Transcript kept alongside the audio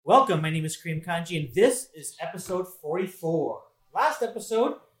Welcome, my name is Kareem Kanji, and this is episode 44. Last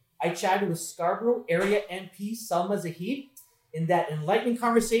episode, I chatted with Scarborough Area MP Salma Zahid. In that enlightening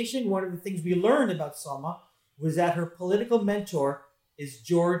conversation, one of the things we learned about Salma was that her political mentor is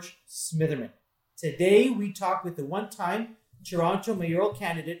George Smitherman. Today, we talk with the one-time Toronto mayoral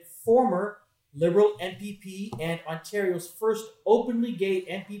candidate, former Liberal MPP, and Ontario's first openly gay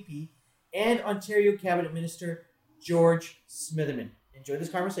MPP, and Ontario Cabinet Minister, George Smitherman. Enjoy this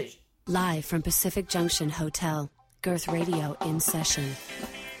conversation. Live from Pacific Junction Hotel, Girth Radio in session.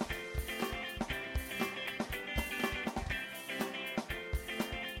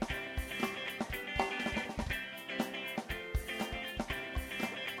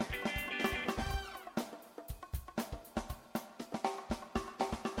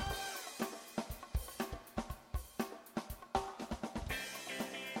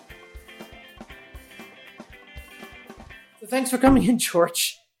 Thanks for coming in,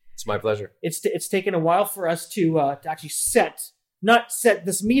 George. It's my pleasure. It's taken a while for us to actually not set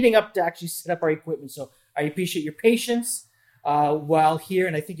this meeting up, to actually set up our equipment. So I appreciate your patience while here.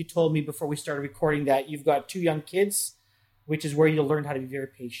 And I think you told me before we started recording that you've got 2 young kids, which is where you'll learn how to be very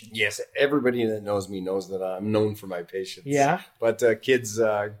patient. Yes, everybody that knows me knows that I'm known for my patience. Yeah. But kids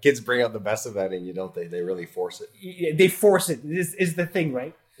bring out the best of that in you, don't they? They really force it. They force it. This is the thing,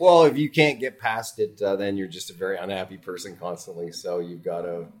 right? Well, if you can't get past it, then you're just a very unhappy person constantly. So you've got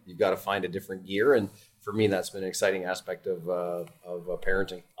to find a different gear. And for me, that's been an exciting aspect of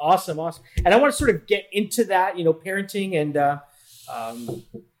parenting. Awesome. And I want to sort of get into that, parenting and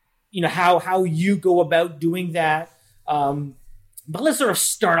how you go about doing that. But let's sort of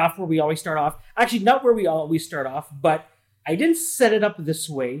start off where we always start off. Actually, not where we always start off, but I didn't set it up this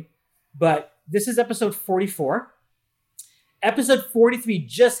way. But this is episode 44. Episode 43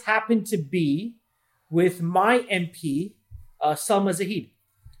 just happened to be with my MP, Salma Zahid,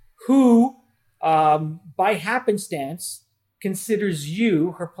 who, by happenstance, considers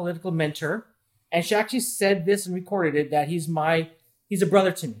you her political mentor. And she actually said this and recorded it, that he's a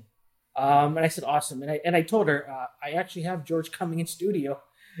brother to me. And I said, awesome. And I told her, I actually have George coming in studio.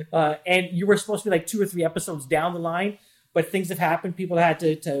 And you were supposed to be like 2 or 3 episodes down the line, but things have happened. People had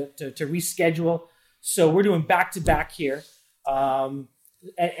to reschedule. So we're doing back-to-back here. And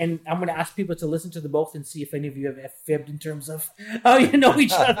I'm going to ask people to listen to the both and see if any of you have fibbed in terms of how you know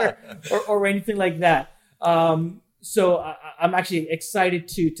each other or anything like that. So I'm actually excited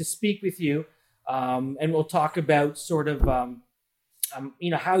to speak with you. And we'll talk about sort of,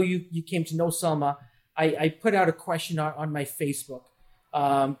 how you came to know Salma. I put out a question on my Facebook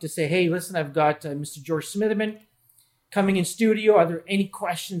to say, hey, listen, I've got Mr. George Smitherman coming in studio. Are there any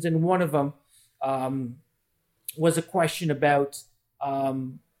questions? And one of them was a question about,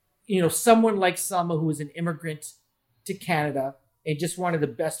 someone like Salma who is an immigrant to Canada and just wanted the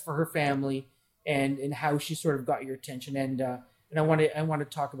best for her family and how she sort of got your attention. And I want to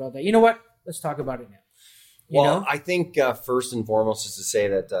talk about that. You know what? Let's talk about it now. I think first and foremost is to say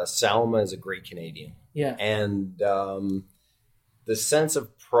that Salma is a great Canadian. Yeah. And the sense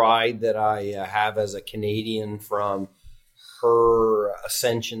of pride that I have as a Canadian from her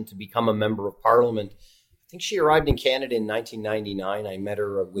ascension to become a member of Parliament. I think she arrived in Canada in 1999. I met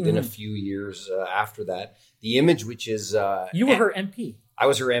her within a few years after that. The image, which is... you were her MP. I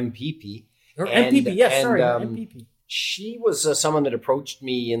was her MPP. Her MPP, yes, sorry, her MPP. She was someone that approached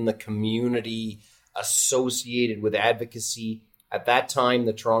me in the community associated with advocacy. At that time,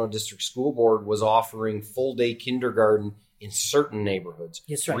 the Toronto District School Board was offering full-day kindergarten in certain neighborhoods.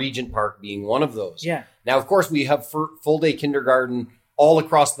 Yes, right. Regent Park being one of those. Yeah. Now, of course, we have full-day kindergarten all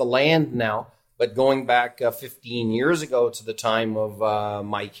across the land now. But going back 15 years ago to the time of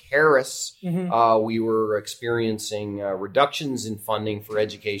Mike Harris, we were experiencing reductions in funding for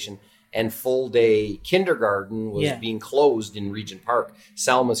education, and full-day kindergarten was being closed in Regent Park.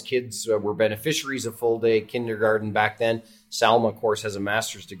 Salma's kids were beneficiaries of full-day kindergarten back then. Salma, of course, has a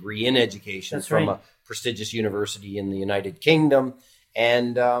master's degree in education from a prestigious university in the United Kingdom,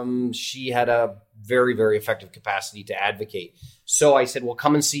 and she had a very, very effective capacity to advocate. So I said, well,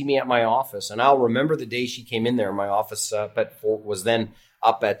 come and see me at my office. And I'll remember the day she came in there. My office was then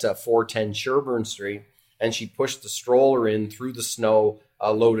up at 410 Sherbourne Street. And she pushed the stroller in through the snow,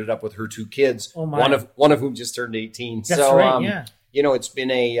 loaded up with her 2 kids, one of whom just turned 18. That's right, yeah. It's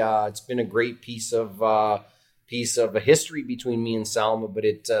been a great piece of history between me and Salma, but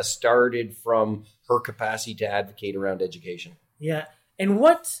it started from her capacity to advocate around education. Yeah. And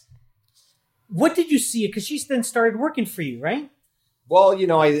what did you see? Because she then started working for you, right? Well,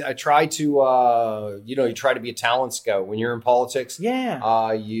 I try to, you try to be a talent scout when you're in politics.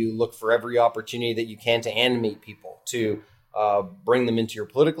 Yeah. You look for every opportunity that you can to animate people, to bring them into your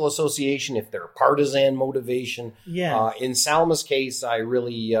political association if they're partisan motivation. Yeah. In Salma's case, I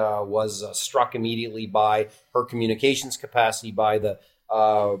really was struck immediately by her communications capacity, by the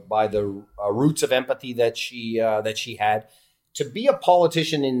roots of empathy that she had. To be a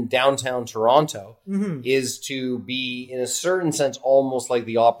politician in downtown Toronto is to be, in a certain sense, almost like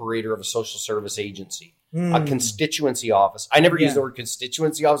the operator of a social service agency, a constituency office. I never use the word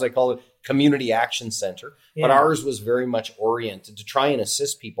constituency office. I call it community action center. Yeah. But ours was very much oriented to try and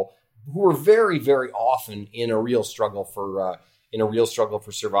assist people who were very, very often in a real struggle for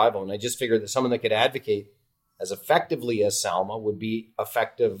survival. And I just figured that someone that could advocate as effectively as Salma would be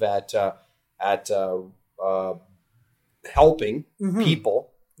effective at helping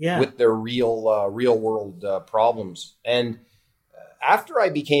people with their real world problems. And after I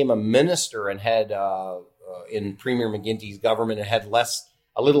became a minister and had in Premier McGuinty's government and had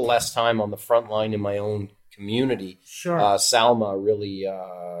a little less time on the front line in my own community, Salma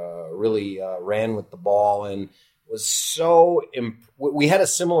really ran with the ball and was so. We had a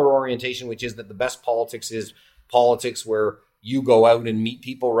similar orientation, which is that the best politics is politics where you go out and meet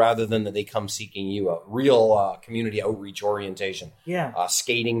people rather than that they come seeking you out. Real community outreach orientation. Yeah.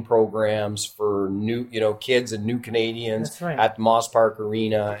 Skating programs for new, kids and new Canadians right. at Moss Park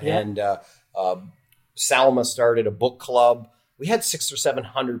Arena. Yeah. And Salma started a book club. We had 600 or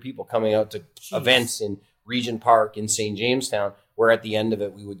 700 people coming out to events in Regent Park in St. Jamestown, where at the end of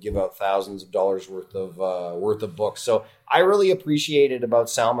it, we would give out thousands of dollars worth of books. So I really appreciated about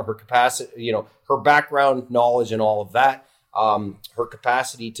Salma, her capacity, her background knowledge and all of that. Her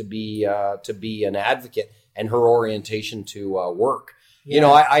capacity to be an advocate and her orientation to work. Yeah.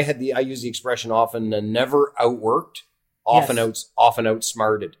 I use the expression often, never outworked, often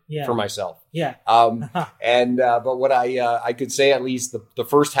outsmarted for myself. Yeah. But what I could say, at least the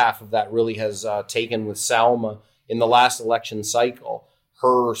first half of that really has taken with Salma in the last election cycle.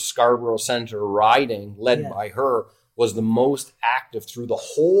 Her Scarborough Centre riding, led by her, was the most active through the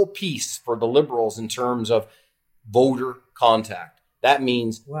whole piece for the Liberals in terms of voter contact. That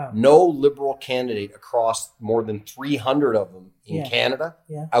means no Liberal candidate across more than 300 of them in Canada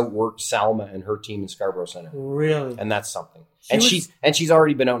outworked Salma and her team in Scarborough Centre. Really? And that's something. She's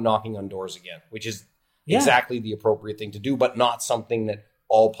already been out knocking on doors again, which is exactly the appropriate thing to do, but not something that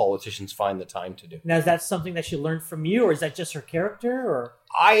all politicians find the time to do. Now, is that something that she learned from you, or is that just her character? Or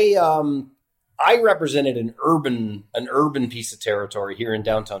I represented an urban piece of territory here in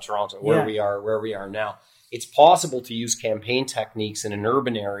downtown Toronto, where we are now. It's possible to use campaign techniques in an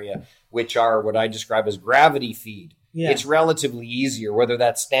urban area, which are what I describe as gravity feed. Yeah. It's relatively easier, whether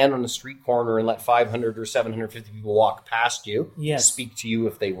that's stand on a street corner and let 500 or 750 people walk past you, speak to you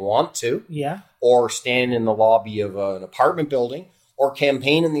if they want to, or stand in the lobby of an apartment building, or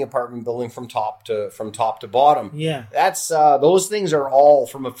campaign in the apartment building from top to bottom. Yeah, that's those things are all,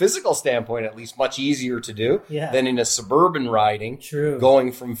 from a physical standpoint, at least, much easier to do than in a suburban riding. True,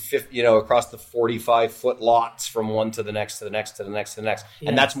 going from across the 45-foot lots from one to the next to the next to the next to the next,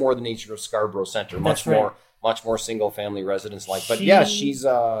 and that's more the nature of Scarborough Centre. Much more single family residence like. But she's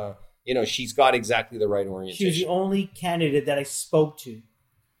she's got exactly the right orientation. She was the only candidate that I spoke to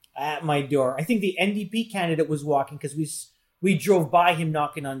at my door. I think the NDP candidate was walking because we drove by him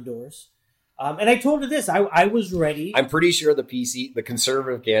knocking on doors. And I told her this. I was ready. I'm pretty sure the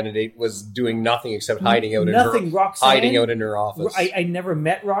Conservative candidate was doing nothing except hiding out in her office. I never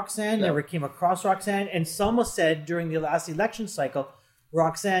met Roxanne, never came across Roxanne. And Selma said during the last election cycle,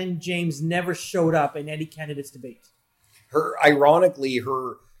 Roxanne James never showed up in any candidate's debate. Ironically,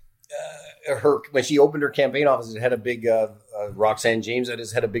 when she opened her campaign office, it had a big Roxanne James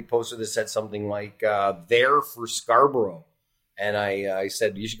had a big poster that said something like "There for Scarborough." And I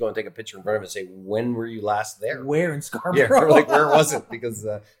said, you should go and take a picture in front of it and say, when were you last there? Where in Scarborough? Yeah, where was it? Because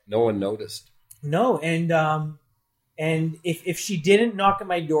no one noticed. No, and if she didn't knock at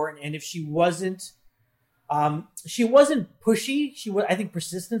my door, and if she wasn't pushy, I think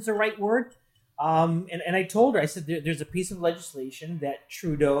persistence is the right word. And I told her, I said, there's a piece of legislation that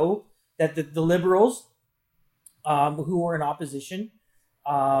Trudeau, that the Liberals, who were in opposition,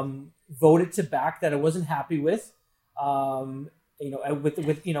 voted to back, that I wasn't happy with. As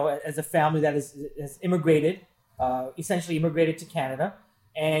a family that has immigrated, essentially immigrated to Canada.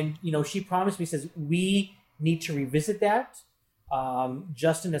 And, she promised me, says, we need to revisit that.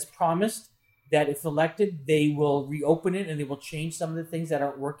 Justin has promised that if elected, they will reopen it and they will change some of the things that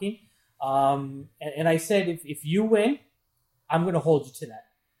aren't working. And I said, if you win, I'm going to hold you to that.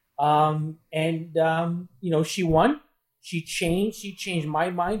 She won. She changed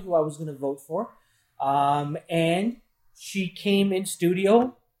my mind who I was going to vote for. And she came in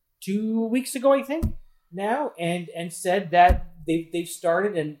studio 2 weeks ago, I think, now, and said that they've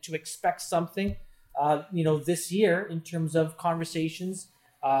started and to expect something, this year in terms of conversations,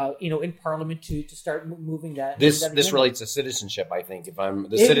 in Parliament to start moving that. This relates to citizenship, I think. If I'm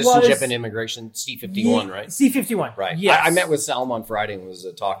the citizenship and immigration, C-51, right? C-51, right? Yes. I met with Salma on Friday and was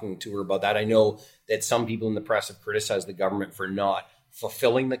talking to her about that. I know that some people in the press have criticized the government for not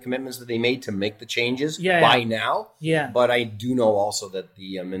fulfilling the commitments that they made to make the changes by now. Yeah. But I do know also that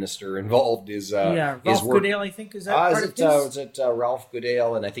the minister involved is Ralph Goodale, I think, is that part of this? Is it Ralph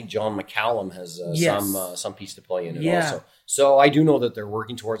Goodale, and I think John McCallum has some piece to play in it also. So I do know that they're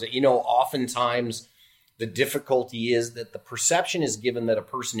working towards it. Oftentimes the difficulty is that the perception is given that a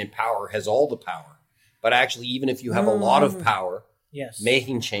person in power has all the power. But actually, even if you have a lot of power,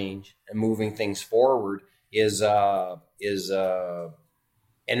 making change and moving things forward is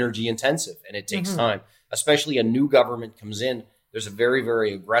energy intensive, and it takes time. Especially a new government comes in, there's a very,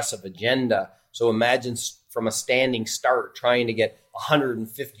 very aggressive agenda. So imagine from a standing start trying to get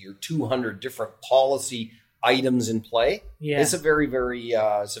 150 or 200 different policy items in play. It's a very, very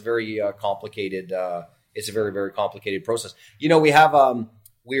complicated process. We have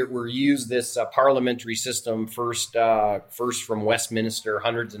we're used this parliamentary system first from Westminster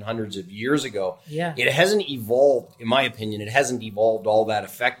hundreds and hundreds of years ago. It hasn't evolved, in my opinion. It hasn't evolved all that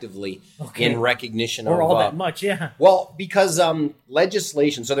effectively in recognition or of all that much. Well, because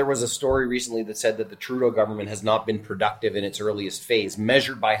legislation. So there was a story recently that said that the Trudeau government has not been productive in its earliest phase,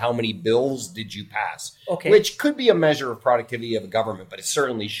 measured by how many bills did you pass. Which could be a measure of productivity of a government, but it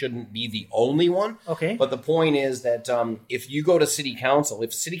certainly shouldn't be the only one. But the point is that if you go to City Council,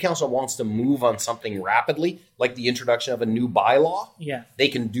 if City Council wants to move on something rapidly, like the introduction of a new bylaw, they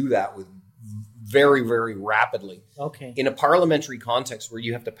can do that with very, very rapidly. In a parliamentary context where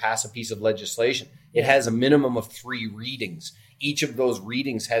you have to pass a piece of legislation, it has a minimum of 3 readings. Each of those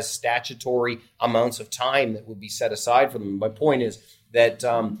readings has statutory amounts of time that would be set aside for them. My point is that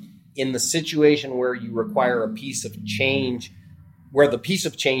in the situation where you require a piece of change, where the piece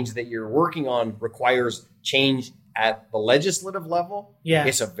of change that you're working on requires change at the legislative level,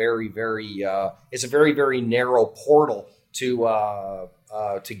 it's a very, very very narrow portal to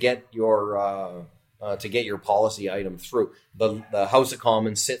get your policy item through. The House of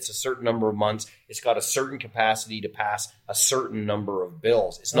Commons sits a certain number of months. It's got a certain capacity to pass a certain number of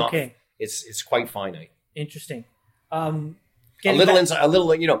bills. It's not. It's quite finite. Interesting. A little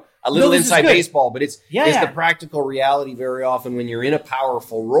inside baseball, but it's the practical reality. Very often, when you're in a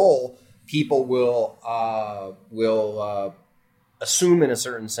powerful role, people will assume, in a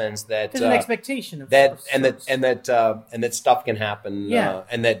certain sense, that there's an expectation of that stuff can happen,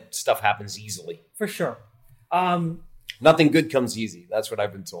 and that stuff happens easily. For sure. Nothing good comes easy. That's what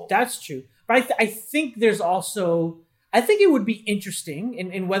I've been told. That's true. But I think there's also, I think it would be interesting,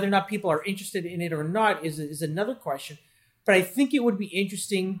 and whether or not people are interested in it or not is another question. But I think it would be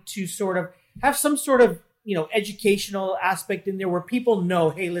interesting to sort of have some sort of, educational aspect in there where people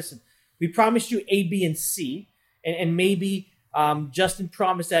know, hey, listen, we promised you A, B, and C, and maybe Justin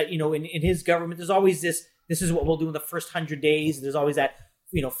promised that, in his government, there's always this is what we'll do in the first 100 days. There's always that,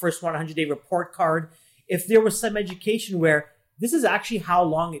 first 100-day report card. If there was some education where this is actually how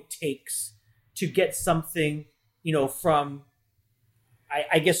long it takes to get something, from,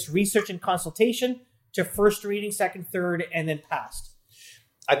 I guess, research and consultation to first reading, second, third, and then passed.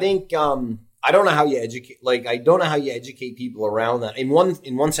 I think I don't know how you educate. I don't know how you educate people around that. In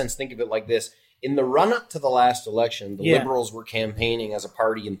one sense, think of it like this: in the run up to the last election, the Liberals were campaigning as a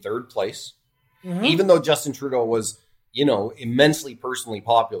party in third place, even though Justin Trudeau was, immensely personally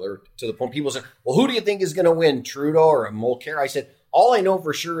popular, to the point people said, "Well, who do you think is going to win, Trudeau or Mulcair?" I said, "All I know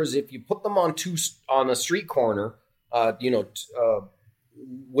for sure is if you put them on a street corner,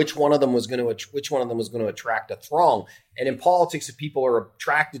 which one of them was going to attract a throng. And in politics, if people are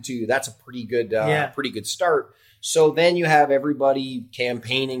attracted to you, that's a pretty good start. So then you have everybody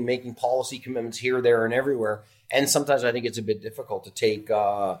campaigning, making policy commitments here, there, and everywhere. And sometimes I think it's a bit difficult to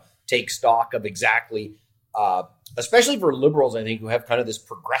take stock of exactly, especially for Liberals, I think, who have kind of this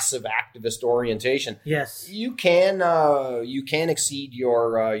progressive activist orientation. Yes, you can exceed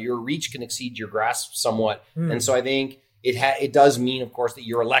your reach can exceed your grasp somewhat, and so I think it does mean, of course, that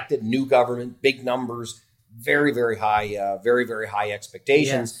you're elected, new government, big numbers, very, very high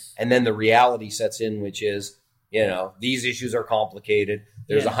expectations, and then the reality sets in, which is, these issues are complicated.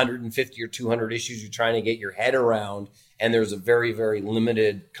 There's 150 or 200 issues you're trying to get your head around, and there's a very, very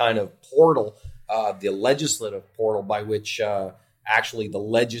limited kind of portal, the legislative portal by which actually the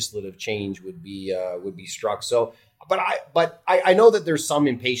legislative change would be struck. So, but I know that there's some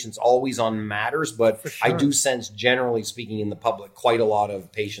impatience always on matters, but For sure. I do sense, generally speaking, in the public, quite a lot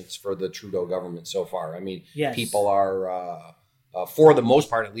of patience for the Trudeau government so far. I mean, Yes. people are, for the most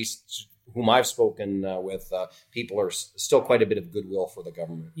part, at least whom I've spoken with, people are still quite a bit of goodwill for the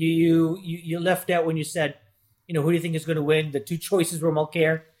government. You left out when you said, who do you think is going to win? The two choices were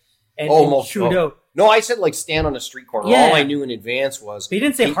Mulcair and Trudeau. No, I said like stand on a street corner. Yeah. All I knew in advance was But you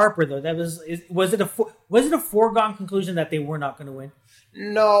didn't say Harper though. That was it a foregone conclusion that they were not going to win?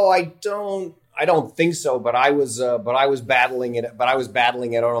 no. I don't think so. But I was battling it. But I was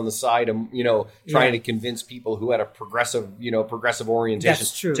battling it out on the side, and trying to convince people who had a progressive orientation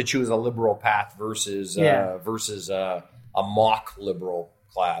That's true. to choose a liberal path versus a mock liberal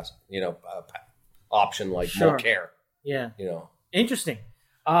class. Option like Sure. Mulcair. Yeah, You interesting.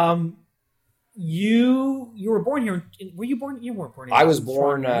 You were born here. Were you born? You weren't born here. I was in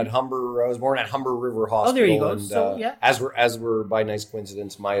born Toronto, at right? Humber. I was born at Humber River Hospital. Oh, there you go. And, So, yeah. as were by nice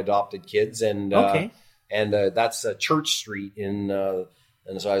coincidence my adopted kids, and Okay. That's Church Street and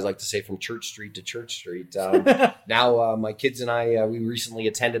so I always like to say from Church Street to Church Street. Now my kids and I we recently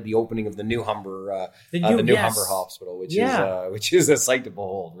attended the opening of the new Humber yes. Humber Hospital, which Yeah. is a sight to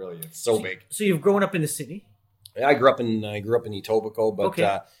behold. Really, it's so big. So you've grown up in the city. I grew up in Etobicoke, but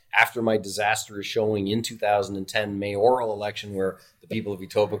Okay. after my disastrous showing in 2010 mayoral election, where the people of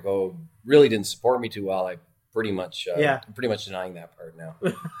Etobicoke really didn't support me too well, I pretty much denying that part now.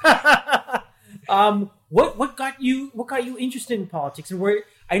 What got you interested in politics? And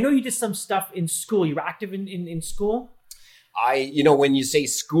I know you did some stuff in school. You were active in school. When you say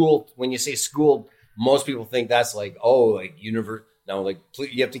school, most people think that's like university. No,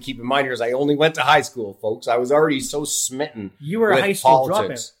 you have to keep in mind here is I only went to high school, folks. I was already so smitten. You were a with high school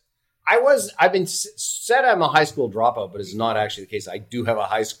politics. dropout. I've been said I'm a high school dropout, but it's not actually the case. I do have a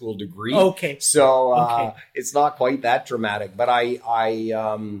high school degree. Okay. So Okay. it's not quite that dramatic, but It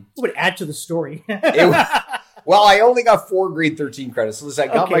would add to the story. well, I only got 4 grade 13 credits. So listen,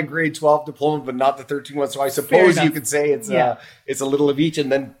 I got Okay. my grade 12 diploma, but not the 13 one. So I suppose enough. you could say it's Yeah. it's a little of each.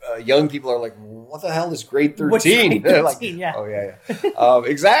 And then young people are like, what the hell is grade 13? What's grade They're like, 13? Yeah. oh yeah.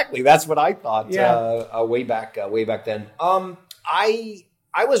 Exactly. That's what I thought Yeah. way back then.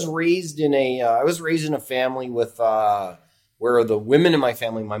 I was raised in a family with where the women in my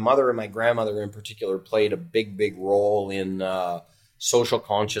family, my mother and my grandmother in particular, played a big role in social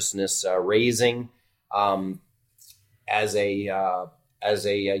consciousness raising. As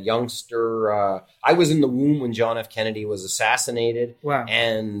a youngster, I was in the womb when John F. Kennedy was assassinated. Wow.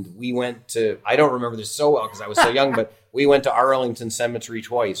 And we went to, I don't remember this so well because I was so young, but we went to Arlington Cemetery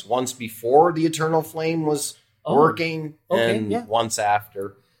twice. Once before the Eternal Flame was working, Okay, and yeah. once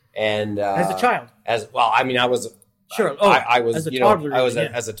after. And As a child. I was. Sure. I was, as a toddler. I was yeah.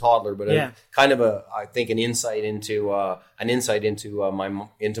 as a toddler, but Yeah. kind of I think an insight into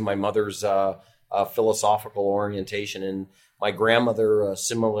my mother's philosophical orientation, and my grandmother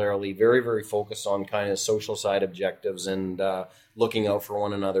similarly very focused on kind of social side objectives and looking out for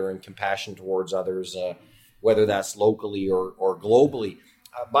one another and compassion towards others, whether that's locally or globally.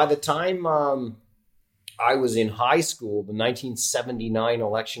 By the time I was in high school, the 1979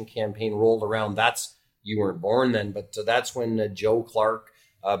 election campaign rolled around. You weren't born then, but that's when Joe Clark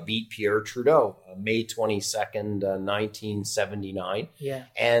beat Pierre Trudeau, May 22nd, 1979. Yeah.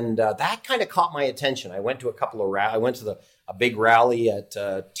 And that kind of caught my attention. I went to I went to a big rally at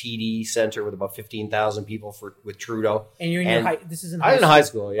TD Center with about 15,000 people with Trudeau. And you're in your high. This is in I high was in school. high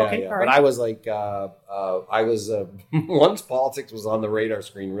school, yeah. Okay, yeah. all But right. I was like, once politics was on the radar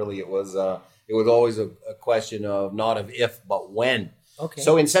screen, really, it was always a question of not of if, but when. Okay.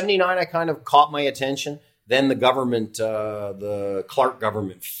 So in 79, I kind of caught my attention. Then the government, the Clark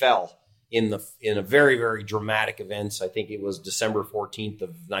government fell in a very, very dramatic events. I think it was December 14th of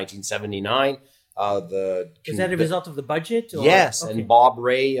 1979. Is that a result of the budget? Or? Yes, Okay. and Bob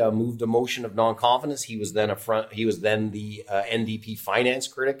Rae moved a motion of non-confidence. He was then the NDP finance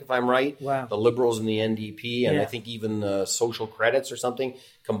critic, if I'm right. Wow. The Liberals and the NDP, and Yeah. I think even the Social Credits or something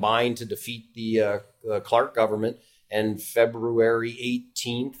combined to defeat the Clark government. And February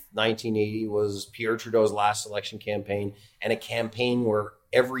 18th, 1980 was Pierre Trudeau's last election campaign, and a campaign where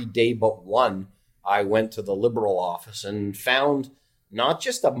every day but one, I went to the Liberal office and found not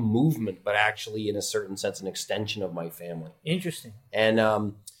just a movement, but actually, in a certain sense, an extension of my family. Interesting. And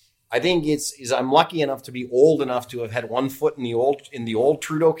I think I'm lucky enough to be old enough to have had one foot in the old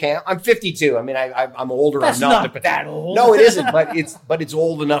Trudeau camp. I'm 52. I mean, I'm older. That's I'm not that old. No, it isn't. But it's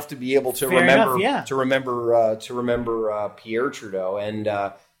old enough to be able to Fair remember enough, yeah. to remember Pierre Trudeau. And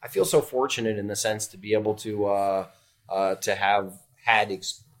I feel so fortunate in the sense to be able to to have had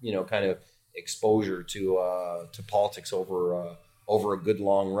kind of exposure to politics over a good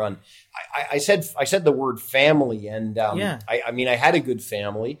long run. I said the word family, and I had a good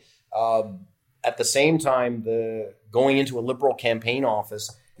family. At the same time, going into a Liberal campaign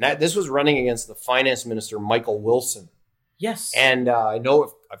office, and this was running against the finance minister, Michael Wilson. Yes, and I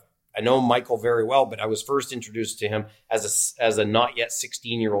know Michael very well, but I was first introduced to him as a not yet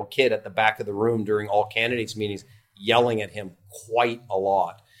 16-year-old kid at the back of the room during all candidates meetings, yelling at him quite a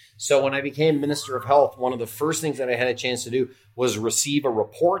lot. So when I became Minister of Health, one of the first things that I had a chance to do was receive a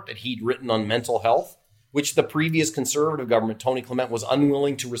report that he'd written on mental health, which the previous Conservative government, Tony Clement, was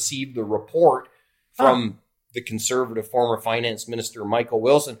unwilling to receive the report from the Conservative former finance minister, Michael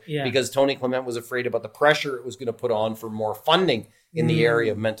Wilson, because Tony Clement was afraid about the pressure it was going to put on for more funding in the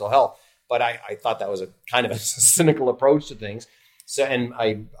area of mental health. But I thought that was a kind of a cynical approach to things. So, and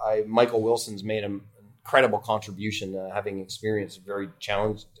Michael Wilson's made an incredible contribution, having experienced a very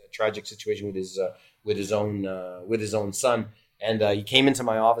tragic situation with his own son. And he came into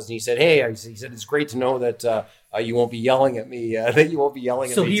my office and he said, "Hey," he said, "it's great to know that you won't be yelling at me. That you won't be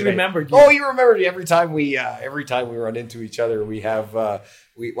yelling at me." So he today. remembered you. Oh, he remembered me every time we run into each other. We have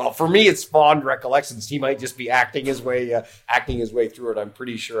well, for me, it's fond recollections. He might just be acting his way through it. I'm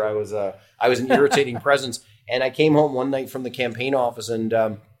pretty sure I was an irritating presence. And I came home one night from the campaign office, and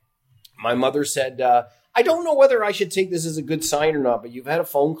my mother said, "I don't know whether I should take this as a good sign or not, but you've had a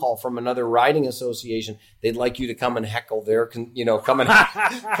phone call from another riding association. They'd like you to come and heckle come and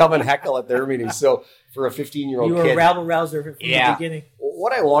heckle at their meetings." So for a 15-year-old kid, you were a rabble-rouser from the beginning.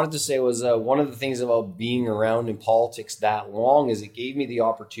 What I wanted to say was one of the things about being around in politics that long is it gave me the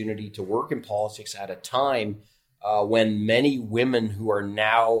opportunity to work in politics at a time when many women who are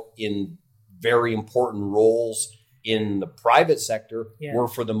now in very important roles in the private sector were,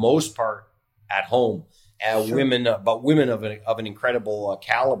 for the most part, at home. Women of an incredible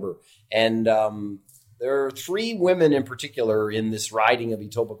caliber. And there are three women in particular in this riding of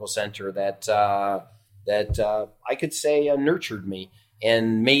Etobicoke Centre that I could say nurtured me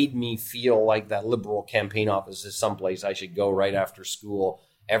and made me feel like that Liberal campaign office is someplace I should go right after school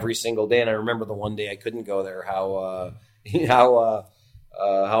every single day. And I remember the one day I couldn't go there, how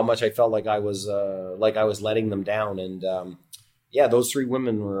much I felt like I was letting them down. And those three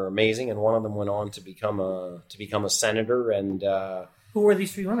women were amazing, and one of them went on to become a senator. And who were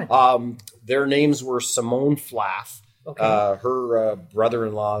these three women? Their names were Simone Flaff. Okay. Her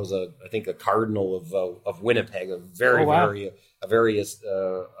brother-in-law was a cardinal of Winnipeg, a very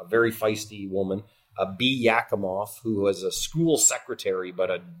feisty woman. B. Yakimoff, who was a school secretary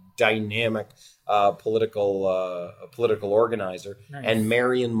but a dynamic political organizer, nice. And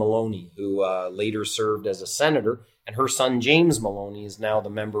Marion Maloney, who later served as a senator. And her son, James Maloney, is now the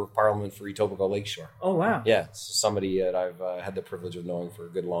member of Parliament for Etobicoke Lakeshore. Oh, wow. Yeah, so somebody that I've had the privilege of knowing for a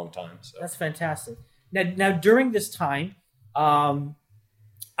good long time. So. That's fantastic. Now during this time, I'm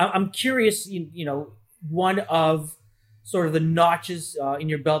curious, one of sort of the notches in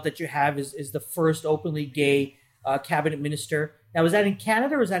your belt that you have is the first openly gay cabinet minister. Now, was that in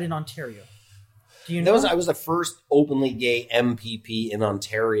Canada or was that in Ontario? Do you know? I was the first openly gay MPP in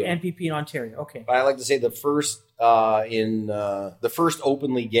Ontario. MPP in Ontario, okay. But I like to say the first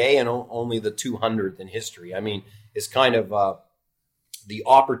openly gay and only the 200th in history. I mean, it's kind of the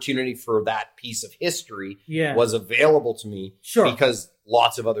opportunity for that piece of history was available to me because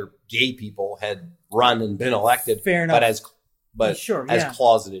lots of other gay people had run and been elected. Fair enough. As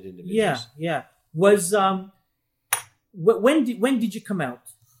closeted individuals. Yeah. Was when did you come out?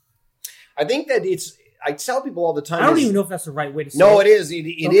 I think that I tell people all the time. I don't even know if that's the right way to say it. No, it is. It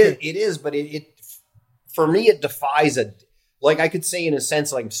is. But it for me, it defies I could say in a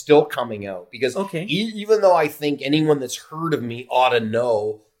sense, I'm still coming out because even though I think anyone that's heard of me ought to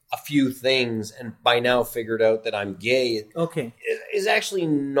know a few things and by now figured out that I'm gay, is actually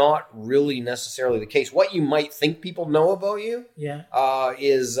not really necessarily the case. What you might think people know about you,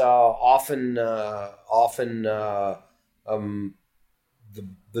 is often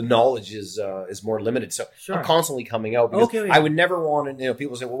the knowledge is more limited. So I'm constantly coming out because I would never want to,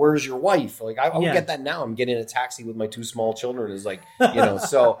 people say, well, where's your wife? Like I would get that now. I'm getting in a taxi with my two small children is like,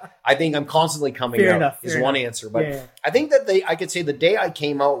 so I think I'm constantly coming out is one answer. But I think that I could say the day I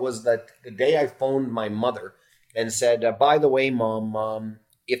came out was that the day I phoned my mother and said, by the way, Mom,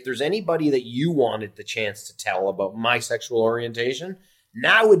 if there's anybody that you wanted the chance to tell about my sexual orientation,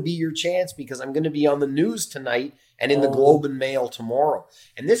 now would be your chance because I'm going to be on the news tonight and in the Globe and Mail tomorrow.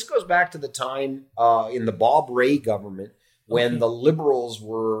 And this goes back to the time in the Bob Rae government when the Liberals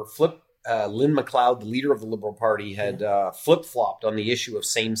were Lynn McLeod, the leader of the Liberal Party, had flip-flopped on the issue of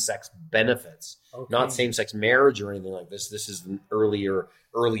same-sex benefits, not same-sex marriage or anything like this. This is the early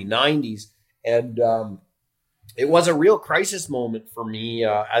 90s. And it was a real crisis moment for me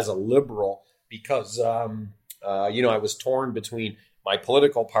as a Liberal because, I was torn between my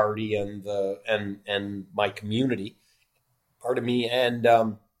political party and my community, pardon me. And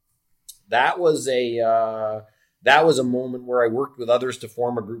that was a moment where I worked with others to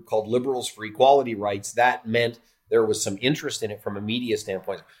form a group called Liberals for Equality Rights. That meant there was some interest in it from a media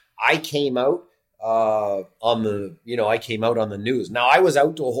standpoint. I came out on the news. Now I was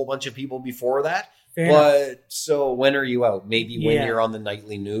out to a whole bunch of people before that. So when are you out? Maybe when you're on the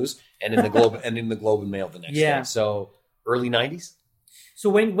nightly news and in the Globe and Mail the next day. So early 90s. So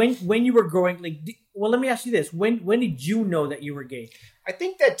when you were growing, let me ask you this: when did you know that you were gay? I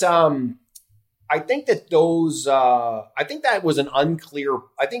think that was an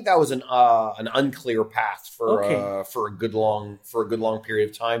unclear path for a good long period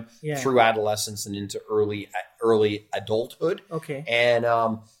of time through adolescence and into early adulthood. Okay. And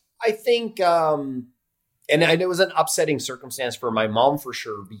I think and it was an upsetting circumstance for my mom for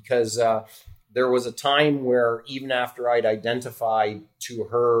sure, because there was a time where even after I'd identified to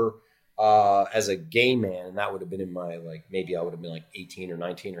her as a gay man, and that would have been in my, maybe I would have been 18 or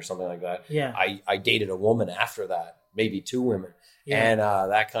 19 or something like that. Yeah. I dated a woman after that, maybe two women. Yeah. And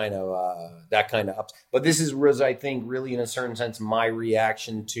that kind of ups. But this was, I think, really in a certain sense, my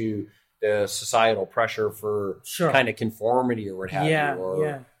reaction to the societal pressure for kind of conformity or what have you,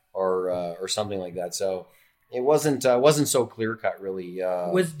 or something like that. So it wasn't so clear cut, really.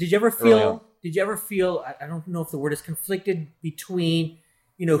 Did you ever feel? I don't know if the word is conflicted between,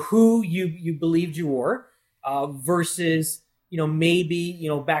 who you believed you were, versus, maybe,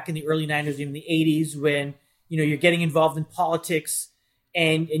 back in the early 90s, even the 80s, when, you're getting involved in politics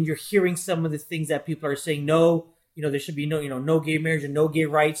and you're hearing some of the things that people are saying, no, there should be no gay marriage and no gay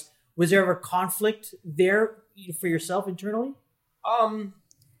rights. Was there ever conflict there for yourself internally? I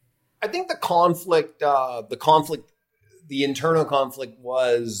think the internal conflict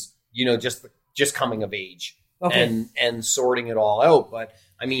was, just coming of age and sorting it all out. But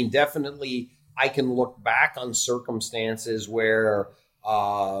I mean, definitely I can look back on circumstances where,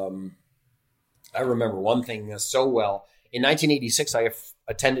 I remember one thing so well. In 1986, I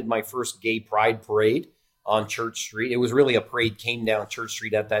attended my first gay pride parade on Church Street. It was really a parade came down Church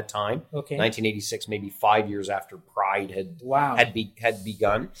Street at that time. Okay. 1986, maybe 5 years after Pride had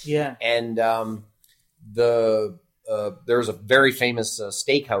begun. Yeah. And there's a very famous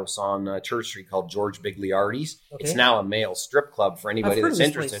steakhouse on Church Street called George Bigliardi's. Okay. It's now a male strip club for anybody that's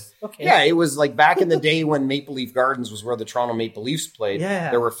interested. Okay. Yeah, it was like back in the day when Maple Leaf Gardens was where the Toronto Maple Leafs played.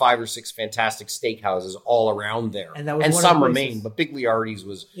 Yeah. There were 5 or 6 fantastic steakhouses all around there. And some remain, but Bigliardi's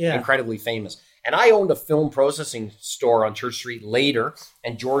was incredibly famous. And I owned a film processing store on Church Street later,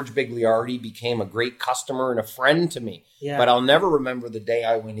 and George Bigliardi became a great customer and a friend to me. Yeah. But I'll never remember the day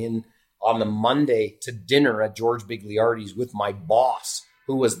I went in on the Monday to dinner at George Bigliardi's with my boss,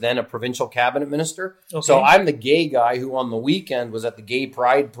 who was then a provincial cabinet minister. Okay. So I'm the gay guy who on the weekend was at the gay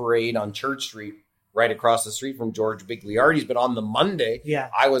pride parade on Church Street, right across the street from George Bigliardi's. But on the Monday,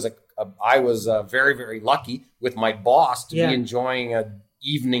 I was very, very lucky with my boss to be enjoying a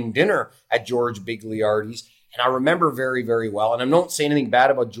evening dinner at George Bigliardi's. And I remember very, very well. And I'm not saying anything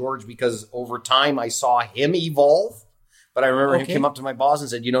bad about George because over time I saw him evolve. But I remember he came up to my boss and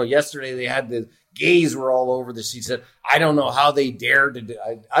said, yesterday they had the gays were all over this. He said, I don't know how they dare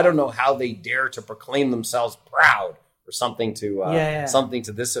to proclaim themselves proud or something to something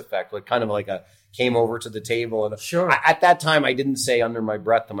to this effect. Like kind of like came over to the table. And at that time, I didn't say under my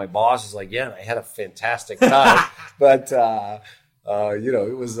breath to my boss, is like, I had a fantastic time. But,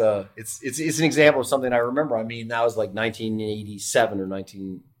 it was, it's an example of something I remember. I mean, that was like 1987 or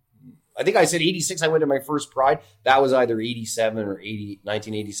I think I said 86. I went to my first Pride. That was either 87 or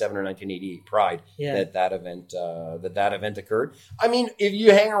 1987 or 1988 Pride that event occurred. I mean, if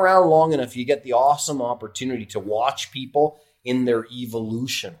you hang around long enough, you get the awesome opportunity to watch people in their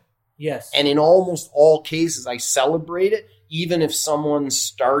evolution. Yes. And in almost all cases, I celebrate it, even if someone's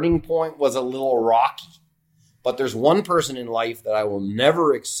starting point was a little rocky. But there's one person in life that I will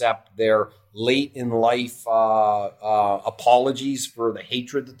never accept their late in life apologies for the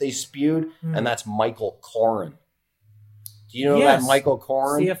hatred that they spewed, and that's Michael Corrin. Do you know that Michael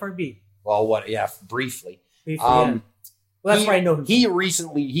Corrin? CFRB. Well, briefly. Well, that's why I know him. He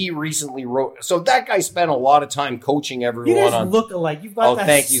recently wrote. So that guy spent a lot of time coaching everyone. You guys look alike. You've got that.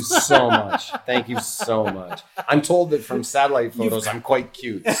 Thank you so much. Thank you so much. I'm told that from satellite photos, I'm quite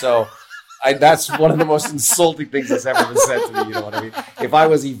cute. So. That's one of the most insulting things that's ever been said to me. You know what I mean? If I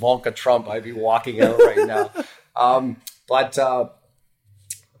was Ivanka Trump, I'd be walking out right now. But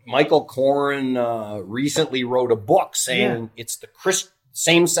Michael Corrin recently wrote a book saying it's the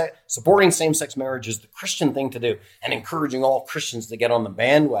supporting same-sex marriage is the Christian thing to do, and encouraging all Christians to get on the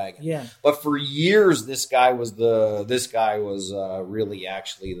bandwagon. Yeah. But for years, this guy was really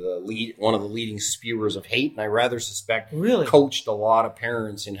actually one of the leading spewers of hate, and I rather suspect coached a lot of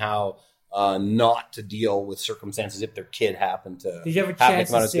parents in how not to deal with circumstances if their kid happened to. Did you have a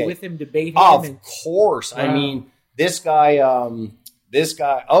chance to sit with him, debate him? Of course. Wow. I mean, this guy.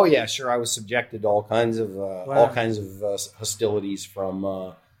 Oh yeah, sure. I was subjected to all kinds of hostilities from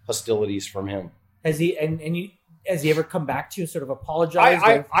him. Has he has he ever come back to you, sort of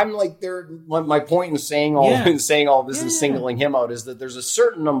apologized? I'm like there. My point in saying all this and singling him out is that there's a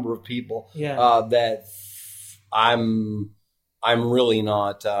certain number of people that I'm really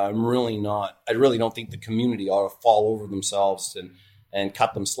not. I really don't think the community ought to fall over themselves and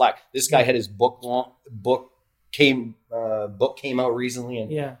cut them slack. This guy had his book came out recently,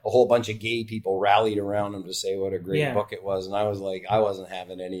 and a whole bunch of gay people rallied around him to say what a great book it was, and I was like, I wasn't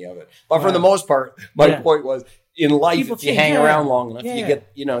having any of it. But for the most part, my point was, in life, people if you hang around long enough, you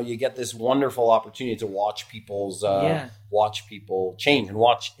get this wonderful opportunity to watch people change and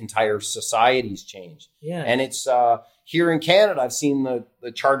watch entire societies change. Yeah. And it's here in Canada, I've seen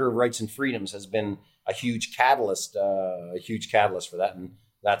the Charter of Rights and Freedoms has been a huge catalyst for that, and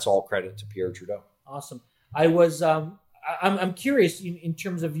that's all credit to Pierre Trudeau. Awesome. I was I'm curious in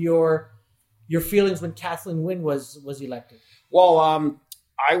terms of your feelings when Kathleen Wynne was elected. Well,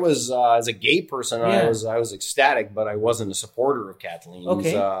 I was as a gay person, I was ecstatic, but I wasn't a supporter of Kathleen's.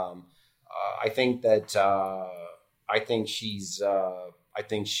 Okay. I think she's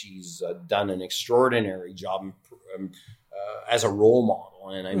done an extraordinary job as a role model,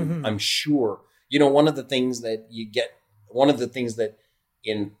 and I'm sure one of the things that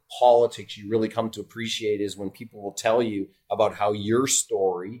in politics you really come to appreciate is when people will tell you about how your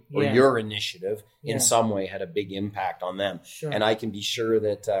story or your initiative in some way had a big impact on them. Sure. And I can be sure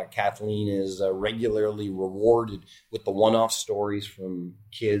that Kathleen is regularly rewarded with the one-off stories from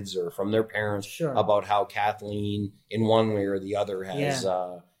kids or from their parents about how Kathleen in one way or the other has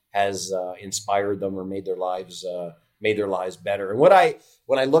inspired them or made their lives better. And when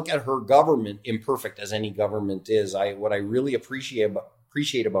I look at her government, imperfect as any government is, what I really appreciate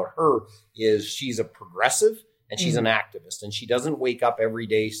about her is she's a progressive and she's an activist, and she doesn't wake up every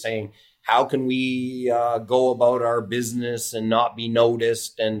day saying, how can we go about our business and not be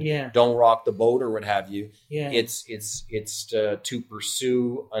noticed and don't rock the boat or what have you. It's to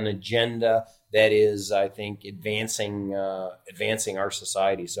pursue an agenda that is, I think, advancing our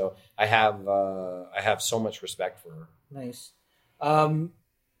society. So I have so much respect for her. Nice. I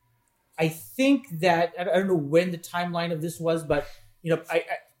think that I don't know when the timeline of this was, but I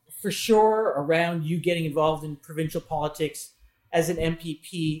for sure around you getting involved in provincial politics as an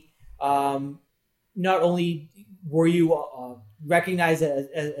MPP. Not only were you recognized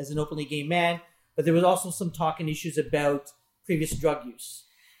as an openly gay man, but there was also some talk and issues about previous drug use.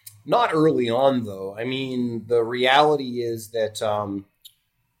 Not early on, though. I mean, the reality is that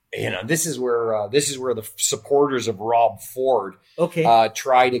this is where the supporters of Rob Ford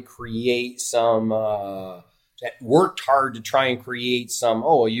try to create some. Worked hard to try and create some.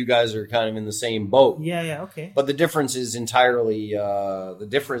 Oh, you guys are kind of in the same boat. Yeah, okay. But the difference is entirely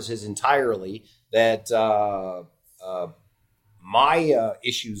that my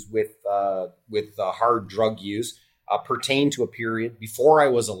issues with hard drug use pertain to a period before I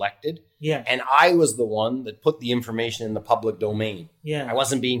was elected. Yeah, and I was the one that put the information in the public domain. Yeah, I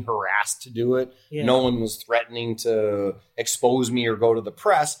wasn't being harassed to do it. Yeah. No one was threatening to expose me or go to the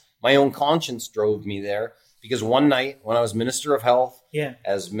press. My own conscience drove me there. Because one night when I was Minister of Health,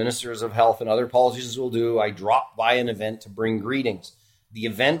 as ministers of health and other politicians will do, I dropped by an event to bring greetings. The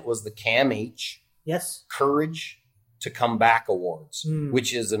event was the CAMH Courage to Come Back Awards,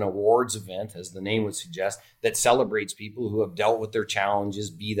 which is an awards event, as the name would suggest, that celebrates people who have dealt with their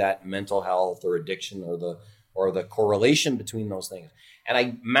challenges, be that mental health or addiction or the correlation between those things. And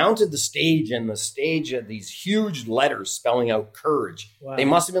I mounted the stage, and the stage had these huge letters spelling out courage. Wow. They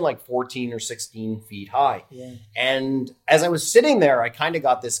must have been like 14 or 16 feet high. Yeah. And as I was sitting there, I kind of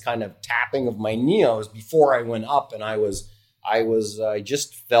got this kind of tapping of my neos before I went up. And I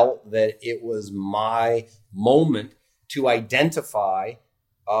just felt that it was my moment to identify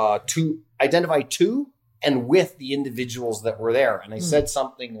to and with the individuals that were there. And I said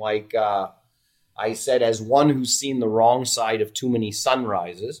something like, I said, as one who's seen the wrong side of too many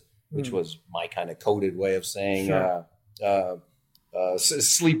sunrises, which was my kind of coded way of saying,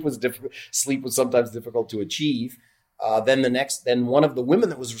 Sleep was difficult. Sleep was sometimes difficult to achieve. Then one of the women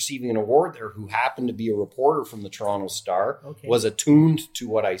that was receiving an award there, who happened to be a reporter from the Toronto Star, was attuned to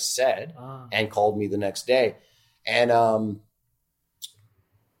what I said and called me the next day. And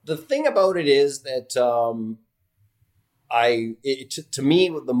the thing about it is that to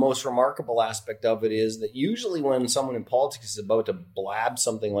me, the most remarkable aspect of it is that usually when someone in politics is about to blab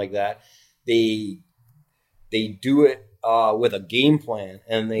something like that, they do it with a game plan,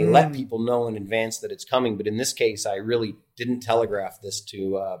 and they let people know in advance that it's coming. But in this case, I really didn't telegraph this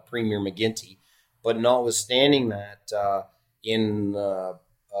to Premier McGuinty. But notwithstanding that,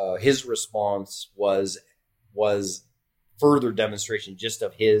 his response was further demonstration just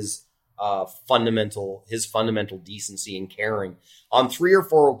of his fundamental decency and caring. On 3 or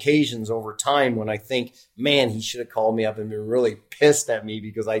 4 occasions over time, when I think, man, he should have called me up and been really pissed at me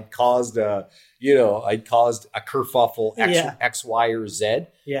because I'd caused a kerfuffle X, Y, or Z,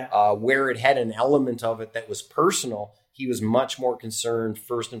 where it had an element of it that was personal. He was much more concerned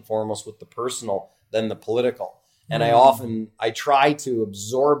first and foremost with the personal than the political. And I try to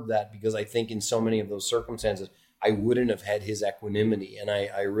absorb that, because I think in so many of those circumstances, I wouldn't have had his equanimity. And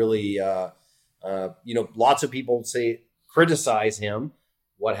I really, lots of people criticize him,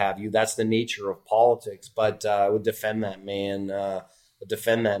 what have you. That's the nature of politics. But I would defend that man, and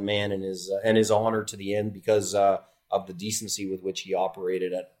his honor to the end, because of the decency with which he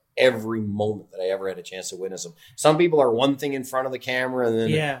operated at every moment that I ever had a chance to witness him. Some people are one thing in front of the camera, and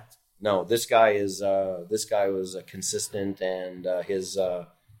then no, this guy was consistent, and his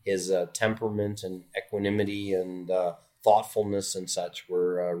temperament and equanimity and thoughtfulness and such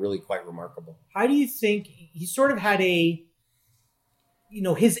were really quite remarkable. How do you think he sort of had his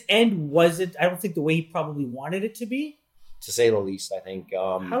end wasn't, I don't think, the way he probably wanted it to be? To say the least, I think.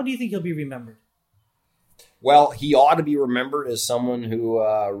 How do you think he'll be remembered? Well, he ought to be remembered as someone who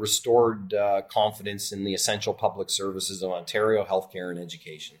restored confidence in the essential public services of Ontario, healthcare and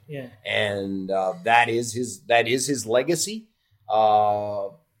education. Yeah, and that is his legacy.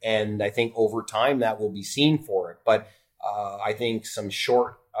 And I think over time that will be seen for it. But I think some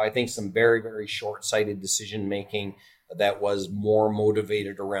very, very short-sighted decision making that was more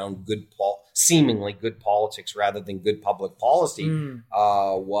motivated around seemingly good politics rather than good public policy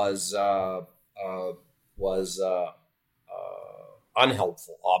was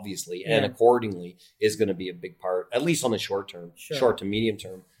unhelpful, obviously, and accordingly is going to be a big part, at least on the short to medium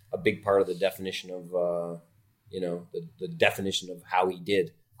term, a big part of the definition of the definition of how he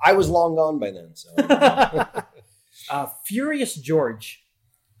did. I was long gone by then. So, Furious George.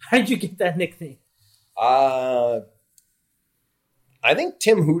 How did you get that nickname? I think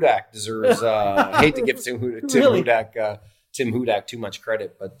Tim Hudak deserves. I hate to give Tim Hudak too much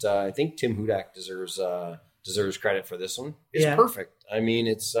credit, but I think Tim Hudak deserves credit for this one. It's perfect. I mean,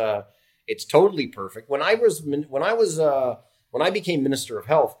 it's totally perfect. When I became Minister of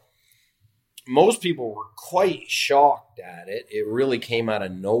Health, most people were quite shocked at it. It really came out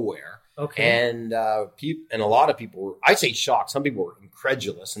of nowhere. Okay. And a lot of people were, I'd say shocked. Some people were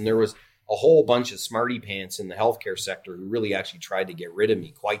incredulous. And there was a whole bunch of smarty pants in the healthcare sector who really actually tried to get rid of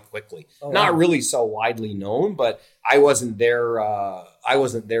me quite quickly. Not really so widely known, but I wasn't their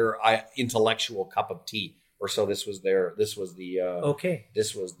intellectual cup of tea. Or so this was the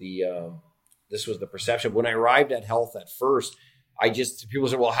perception. When I arrived at health at first, people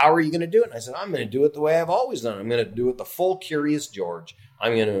said, well, how are you going to do it? And I said, I'm going to do it the way I've always done. I'm going to do it the full Curious George.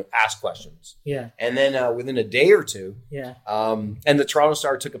 I'm going to ask questions. Yeah. And then within a day or two, and the Toronto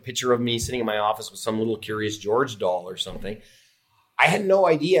Star took a picture of me sitting in my office with some little Curious George doll or something. I had no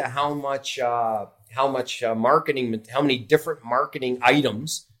idea how much marketing, how many different marketing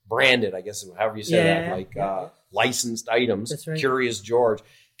items, branded, I guess, however you say that, licensed items, that's right. Curious George.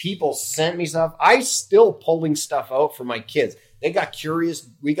 People sent me stuff. I still pulling stuff out for my kids. We got Curious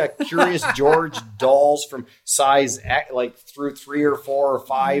George dolls from size like through 3 or 4 or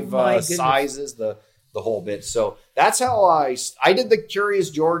 5 sizes, the whole bit. So that's how I did the Curious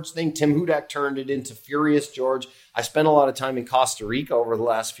George thing. Tim Hudak turned it into Furious George. I spent a lot of time in Costa Rica over the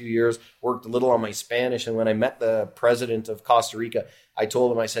last few years, worked a little on my Spanish. And when I met the president of Costa Rica, I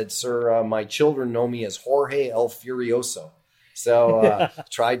told him, I said, sir, my children know me as Jorge El Furioso. So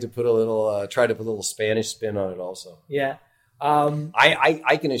tried to put a little Spanish spin on it also. Yeah.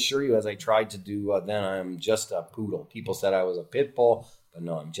 I can assure you, as I tried to do then, I'm just a poodle. People said I was a pit bull, but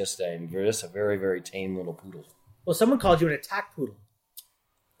no, I'm just a very, very tame little poodle. Well, someone called you an attack poodle,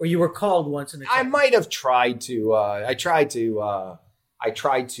 or you were called once an attack. I might have tried to. I tried to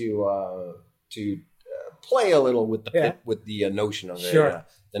play a little with the pit, with the notion of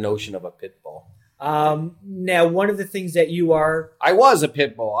the notion of a pit bull. Now, one of the things that you are, I was a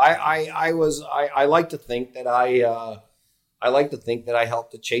pit bull. I like to think that I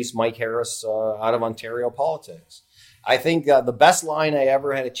helped to chase Mike Harris out of Ontario politics. I think the best line I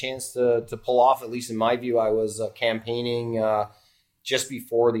ever had a chance to pull off, at least in my view, I was campaigning just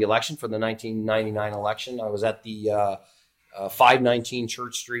before the election for the 1999 election. I was at the 519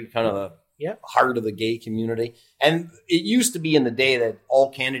 Church Street, kind of the heart of the gay community. And it used to be in the day that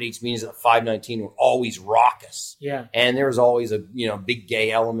all candidates meetings at 519 were always raucous. Yeah. And there was always a big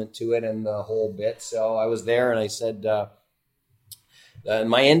gay element to it and the whole bit. So I was there and I said,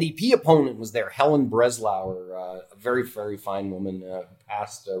 my NDP opponent was there, Helen Breslauer, a very, very fine woman,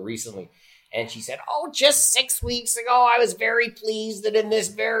 passed recently. And she said, just 6 weeks ago, I was very pleased that in this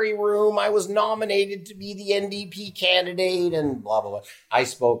very room, I was nominated to be the NDP candidate and blah, blah, blah. I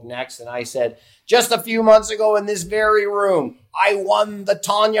spoke next and I said, just a few months ago in this very room, I won the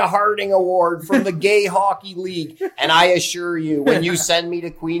Tanya Harding Award from the Gay Hockey League. And I assure you, when you send me to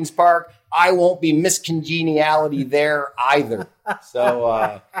Queen's Park, I won't be Miss Congeniality there either. So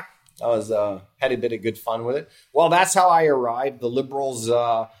I was had a bit of good fun with it. Well, that's how I arrived. The Liberals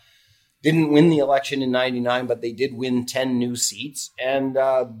didn't win the election in 99, but they did win 10 new seats. And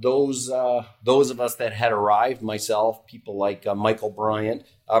those of us that had arrived, myself, people like Michael Bryant,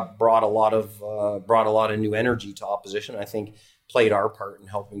 brought a lot of new energy to opposition. I think played our part in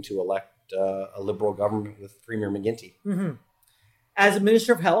helping to elect a Liberal government with Premier McGuinty. Mm-hmm. As a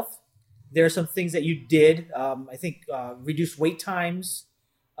Minister of Health, there are some things that you did. I think reduce wait times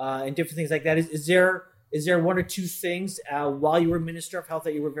and different things like that. Is there one or two things while you were Minister of Health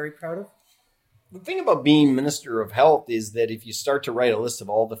that you were very proud of? The thing about being Minister of Health is that if you start to write a list of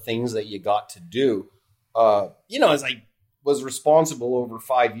all the things that you got to do, as I was responsible over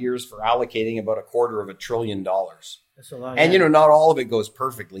 5 years for allocating about $250 billion. That's a lot. And, not all of it goes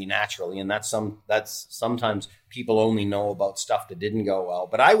perfectly naturally. And that's sometimes people only know about stuff that didn't go well.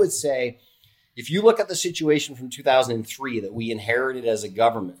 But I would say, if you look at the situation from 2003 that we inherited as a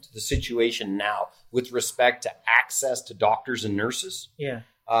government, the situation now with respect to access to doctors and nurses. Yeah.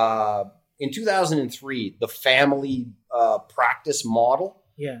 In 2003, the family practice model,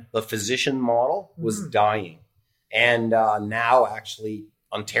 the physician model was dying. And now actually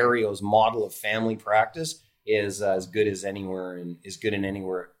Ontario's model of family practice is as good as anywhere in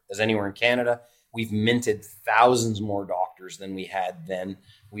Canada. We've minted thousands more doctors than we had then.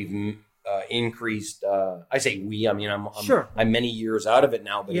 We've increased. I say we. I mean, I'm many years out of it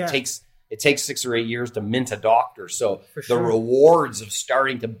now, but it takes 6 or 8 years to mint a doctor. So the rewards of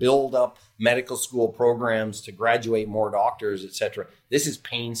starting to build up medical school programs to graduate more doctors, etc. This is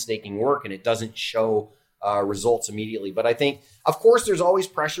painstaking work, and it doesn't show results immediately. But I think, of course, there's always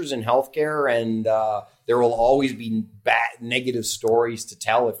pressures in healthcare, and there will always be negative stories to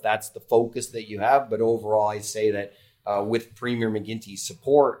tell if that's the focus that you have. But overall, I say that with Premier McGuinty's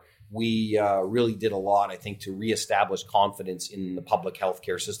support, we really did a lot, I think, to reestablish confidence in the public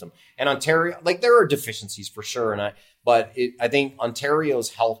healthcare system. And Ontario, there are deficiencies for sure, I think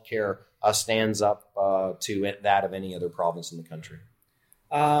Ontario's healthcare stands up to that of any other province in the country.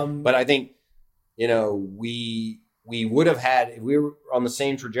 But I think, we would have had, if we were on the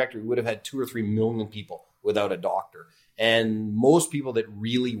same trajectory, we would have had 2 or 3 million people without a doctor. And most people that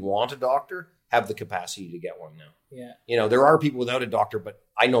really want a doctor have the capacity to get one now. Yeah. There are people without a doctor, but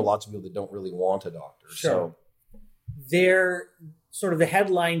I know lots of people that don't really want a doctor. Sure. So they're sort of the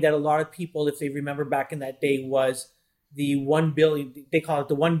headline that a lot of people, if they remember back in that day, was the $1 billion, they call it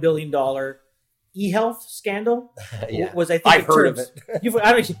the $1 billion e-health scandal. Yeah. Was, I think, I've heard of it.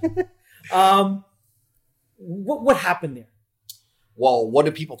 What happened there? Well, what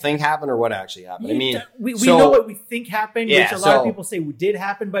do people think happened or what actually happened? I mean, we know what we think happened, which a lot of people say did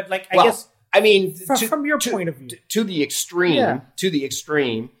happen, but from your point of view, to the extreme,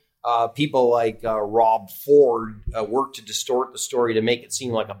 people like Rob Ford worked to distort the story to make it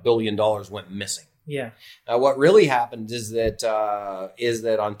seem like $1 billion went missing. Yeah. What really happened is that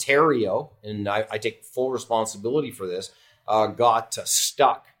Ontario, and I take full responsibility for this, got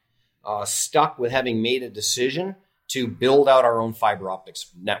stuck with having made a decision to build out our own fiber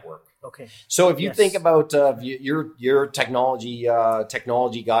optics network. Okay. So if you think about your technology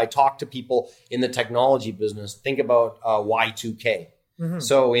guy, talk to people in the technology business. Think about Y2K. Mm-hmm.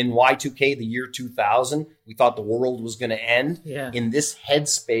 So in Y2K, the year 2000, we thought the world was going to end. Yeah. In this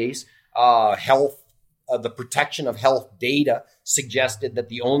headspace, the protection of health data suggested that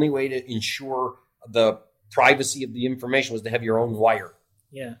the only way to ensure the privacy of the information was to have your own wire.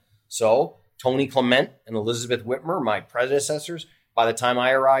 Yeah. So Tony Clement and Elizabeth Whitmer, my predecessors, by the time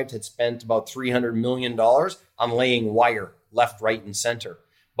I arrived, had spent about $300 million on laying wire left, right, and center.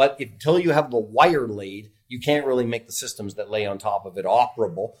 But until you have the wire laid, you can't really make the systems that lay on top of it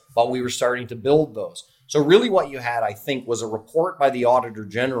operable. But we were starting to build those. So really what you had, I think, was a report by the Auditor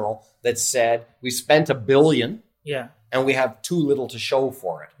General that said we spent $1 billion and we have too little to show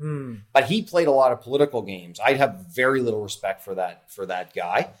for it. But he played a lot of political games. I'd have very little respect for that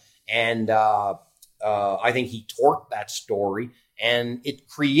guy. And I think he torqued that story, and it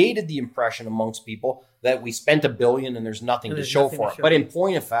created the impression amongst people that we spent $1 billion and there's nothing to show for it. But in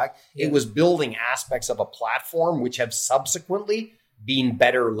point of fact, it was building aspects of a platform which have subsequently been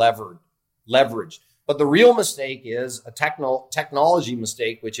better leveraged. But the real mistake is a technology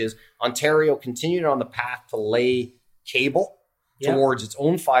mistake, which is Ontario continued on the path to lay cable towards its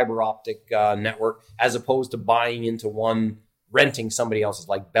own fiber optic network, as opposed to buying into renting somebody else's,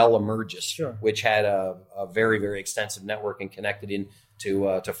 like Bell Emergis, which had a very, very extensive network and connected in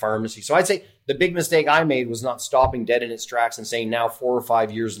to pharmacy. So I'd say the big mistake I made was not stopping dead in its tracks and saying, now 4 or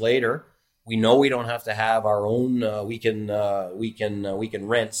 5 years later, we know we don't have to have our own. We can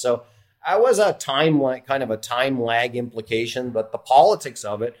rent. So I was a time lag implication, but the politics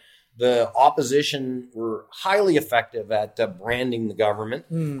of it, the opposition were highly effective at branding the government.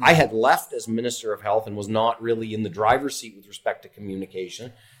 I had left as Minister of Health and was not really in the driver's seat with respect to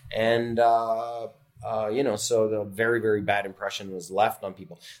communication. And, so the very, very bad impression was left on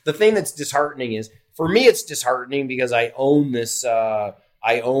people. The thing that's disheartening is, for me, it's disheartening because I own this, I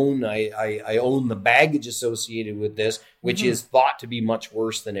own the baggage associated with this, which is thought to be much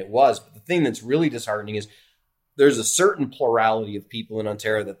worse than it was. But the thing that's really disheartening is there's a certain plurality of people in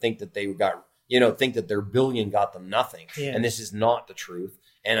Ontario that think that think that their $1 billion got them nothing. Yeah. And this is not the truth.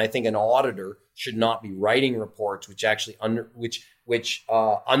 And I think an auditor should not be writing reports which actually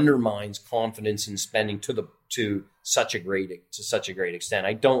undermines confidence in spending to such a great extent.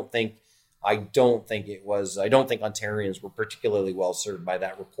 I don't think Ontarians were particularly well served by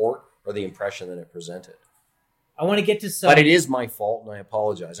that report or the impression that it presented. I want to get to some... But it is my fault, and I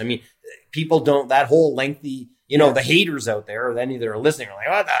apologize. I mean, people don't... That whole lengthy... the haters out there, or any that are listening, are like,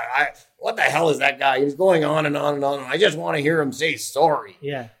 what the hell is that guy? He's going on and on and on. I just want to hear him say sorry.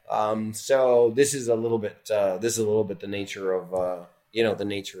 Yeah. So this is a little bit the nature of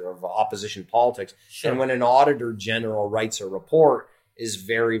opposition politics. Sure. And when an auditor general writes a report, is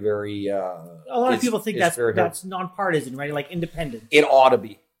very, very... a lot of people think that's nonpartisan, right? Like independent. It ought to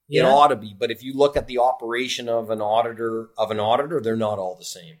be. Yeah. It ought to be. But if you look at the operation of an auditor, they're not all the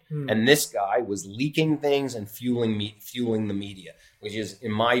same. And this guy was leaking things and fueling the media, which is,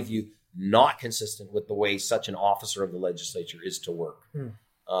 in my view, not consistent with the way such an officer of the legislature is to work.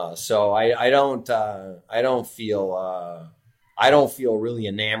 So I don't feel really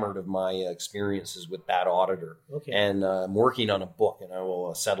enamored of my experiences with that auditor. Okay. And I'm working on a book, and I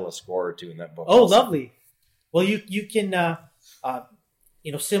will settle a score or two in that book. Oh, also. Lovely. Well, you can,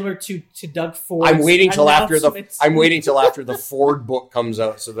 similar to Doug Ford. I'm waiting till after the Ford book comes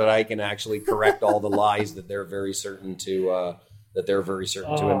out so that I can actually correct all the lies that they're very certain to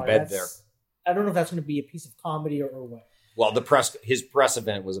embed there. I don't know if that's going to be a piece of comedy or what. Well, his press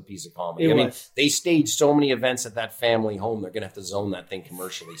event was a piece of comedy. I mean, they staged so many events at that family home. They're going to have to zone that thing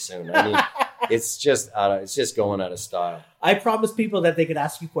commercially soon. I mean, it's just going out of style. I promised people that they could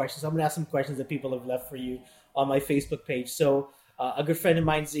ask you questions. I'm going to ask some questions that people have left for you on my Facebook page. So a good friend of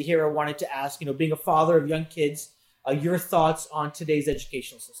mine, Zahira, wanted to ask, being a father of young kids, your thoughts on today's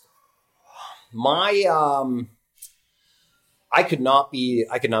educational system. I could not be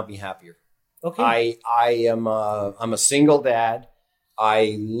happier. Okay. I'm a single dad.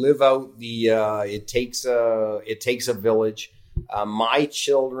 I live out it takes a village. My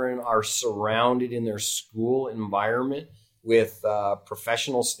children are surrounded in their school environment with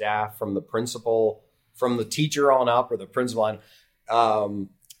professional staff, from the principal, from the teacher on up, or the principal on,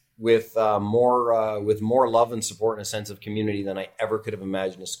 with more love and support and a sense of community than I ever could have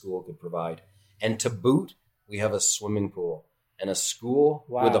imagined a school could provide. And to boot, we have a swimming pool, and a school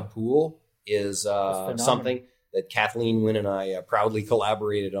with a pool is something that Kathleen Wynne and I proudly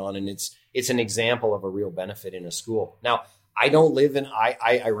collaborated on, and it's an example of a real benefit in a school. Now, I don't live in.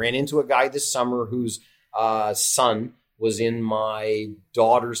 I ran into a guy this summer whose son was in my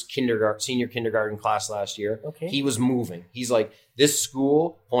daughter's senior kindergarten class last year. Okay. He was moving. He's like, this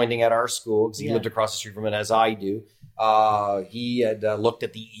school, pointing at our school, because he lived across the street from it, as I do. He had looked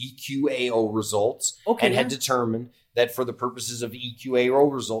at the EQAO results and had determined that for the purposes of EQAO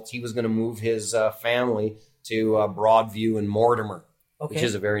results, he was going to move his family to Broadview and Mortimer, which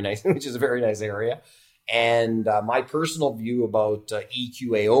is a very nice area. And my personal view about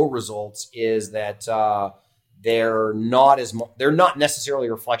EQAO results is that they're not necessarily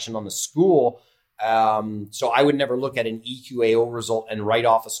a reflection on the school So I would never look at an EQAO result and write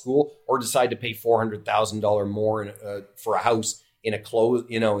off a school or decide to pay $400,000 more for a house in a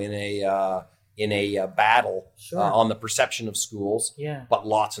battle on the perception of schools. Yeah. But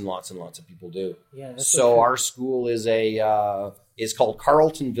lots and lots and lots of people do. Yeah. That's So our school is is called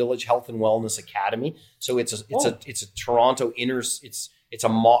Carleton Village Health and Wellness Academy. So it's a Toronto it's a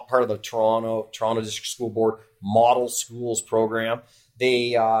part of the Toronto District School Board Model Schools program.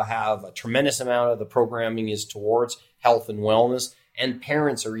 They have a tremendous amount of the programming is towards health and wellness, and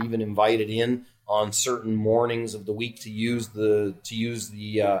parents are even invited in on certain mornings of the week to use the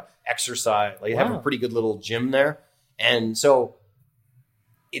exercise. They have a pretty good little gym there, and so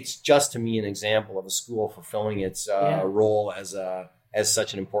it's just to me an example of a school fulfilling its role as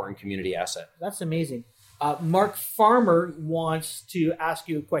such an important community asset. That's amazing. Mark Farmer wants to ask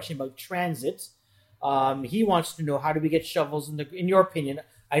you a question about transit. He wants to know, how do we get shovels in your opinion?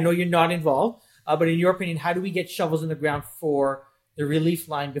 I know you're not involved, but in your opinion, how do we get shovels in the ground for the relief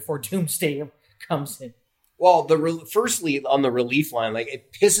line before doomsday comes in? Well, firstly on the relief line, like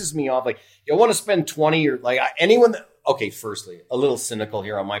it pisses me off. Like you want to spend 20 or like anyone that, okay, firstly, a little cynical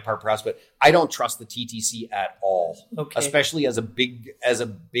here on my part perhaps, but I don't trust the TTC at all. Okay. Especially as a big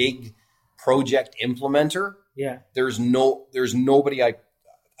project implementer. Yeah. There's nobody I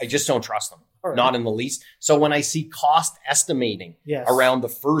just don't trust them. Right. Not in the least. So when I see cost estimating around the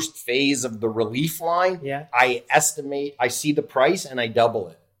first phase of the relief line, I see the price and I double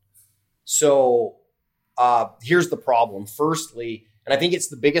it. So here's the problem. Firstly, and I think it's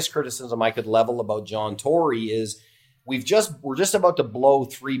the biggest criticism I could level about John Tory is we're just about to blow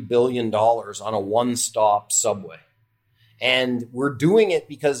 $3 billion on a one-stop subway. And we're doing it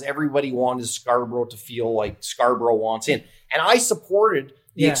because everybody wanted Scarborough to feel like Scarborough wants in. And I supported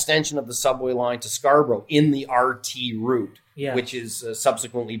the extension of the subway line to Scarborough in the RT route, which has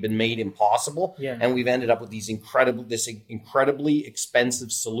subsequently been made impossible. Yeah. And we've ended up with this incredibly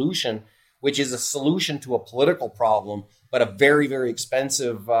expensive solution, which is a solution to a political problem, but a very, very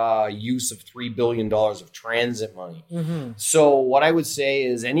expensive use of $3 billion of transit money. Mm-hmm. So what I would say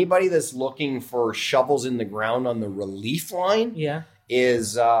is anybody that's looking for shovels in the ground on the relief line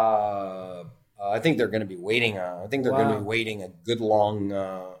is... I think they're going to be waiting. I think they're going to be waiting a good long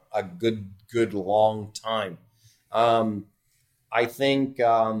time. I think.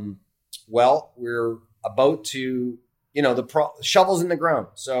 We're about to, shovels in the ground.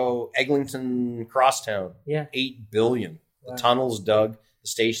 So Eglinton Crosstown, $8 billion. The tunnels dug. The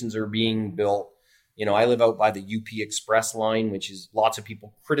stations are being built. I live out by the UP Express line, which is lots of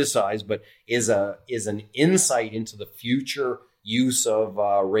people criticize, but is an insight into the future use of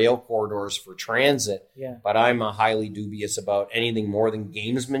rail corridors for transit. Yeah. But I'm highly dubious about anything more than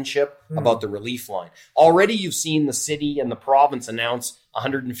gamesmanship about the relief line. Already you've seen the city and the province announce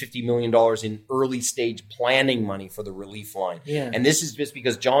 $150 million in early stage planning money for the relief line. Yeah. And this is just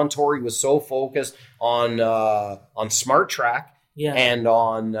because John Tory was so focused on Smart Track and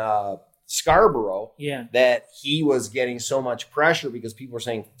on Scarborough that he was getting so much pressure because people were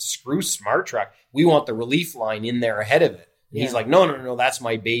saying, screw Smart Track. We want the relief line in there ahead of it. And he's like, no, that's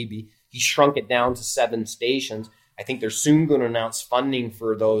my baby. He shrunk it down to 7 stations. I think they're soon going to announce funding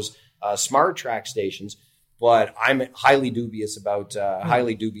for those Smart Track stations. But I'm highly dubious about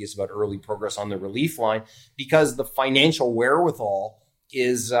early progress on the relief line because the financial wherewithal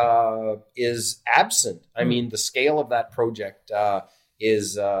is absent. I mean, the scale of that project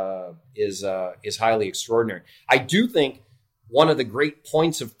is highly extraordinary. I do think one of the great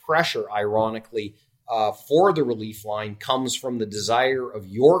points of pressure, ironically, for the relief line comes from the desire of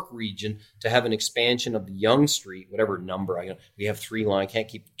York Region to have an expansion of the Yonge Street, whatever number. We have 3 lines. I can't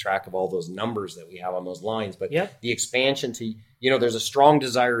keep track of all those numbers that we have on those lines. But the expansion to, there's a strong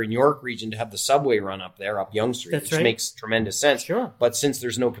desire in York Region to have the subway run up there, up Yonge Street, which makes tremendous sense. Sure. But since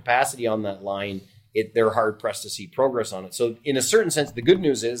there's no capacity on that line, they're hard-pressed to see progress on it. So in a certain sense, the good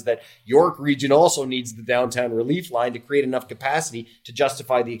news is that York Region also needs the downtown relief line to create enough capacity to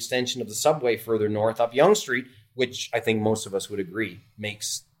justify the extension of the subway further north up Yonge Street, which I think most of us would agree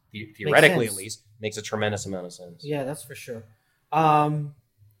makes, theoretically at least, makes a tremendous amount of sense. Yeah, that's for sure. I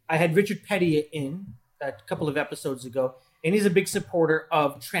had Richard Petty in a couple of episodes ago, and he's a big supporter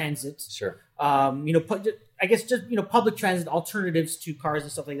of transit. Sure. I guess just public transit alternatives to cars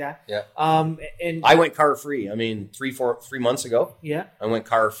and stuff like that. Yeah. And I went car free. I mean, 3 months ago. Yeah. I went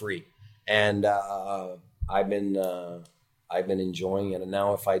car free, and I've been enjoying it. And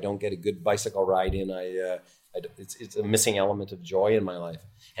now, if I don't get a good bicycle ride in, it's a missing element of joy in my life.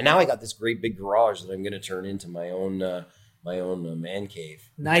 And now I got this great big garage that I'm going to turn into my own man cave.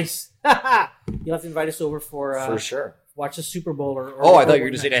 Nice. You'll have to invite us over for sure watch the Super Bowl or I thought you were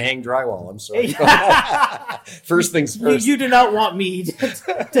going to say to hang drywall. I'm sorry. First things first. You do not want me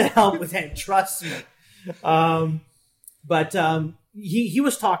to help with that. Trust me. But he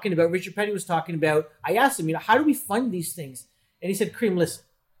was talking about, Richard Petty was talking about, I asked him, how do we fund these things? And he said, Kareem, listen,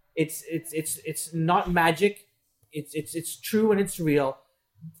 it's not magic. It's true and it's real.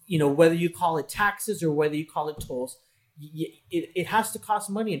 Whether you call it taxes or whether you call it tolls, it has to cost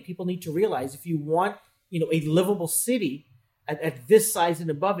money, and people need to realize if you want, a livable city at this size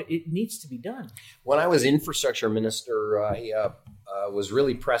and above it needs to be done. When I was infrastructure minister, I was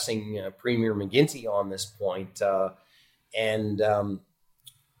really pressing Premier McGuinty on this point. And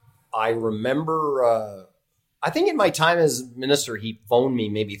I remember, I think in my time as minister, he phoned me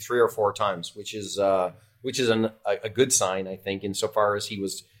maybe 3 or 4 times, which is a good sign, I think, insofar as he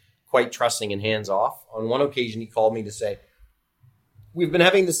was quite trusting and hands off. On one occasion, he called me to say, we've been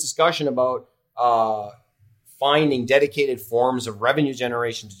having this discussion about finding dedicated forms of revenue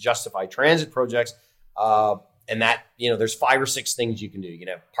generation to justify transit projects. And that, there's 5 or 6 things you can do. You can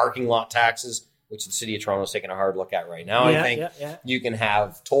have parking lot taxes, which the city of Toronto is taking a hard look at right now, I think. Yeah. You can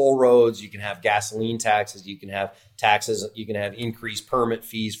have toll roads, you can have gasoline taxes, you can have taxes, you can have increased permit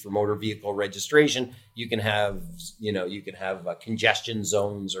fees for motor vehicle registration, you can have, congestion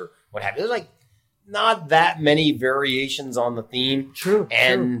zones or what have you. There's not that many variations on the theme. True.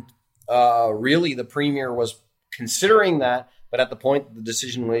 And really the Premier was considering that, but at the point that the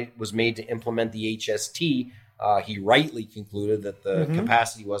decision was made to implement the HST, he rightly concluded that the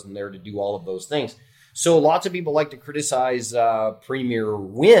capacity wasn't there to do all of those things. So lots of people like to criticize Premier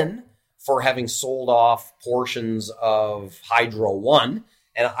Wynne for having sold off portions of Hydro One.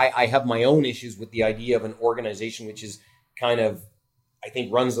 And I have my own issues with the idea of an organization which is kind of, I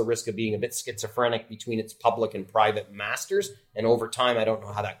think, runs the risk of being a bit schizophrenic between its public and private masters. And over time, I don't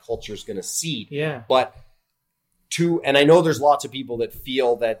know how that culture is going to seed. Yeah. But and I know there's lots of people that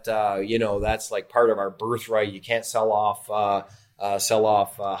feel that, that's like part of our birthright. You can't sell off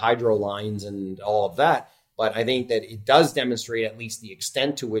hydro lines and all of that. But I think that it does demonstrate at least the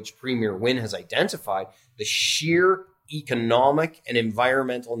extent to which Premier Wynne has identified the sheer economic and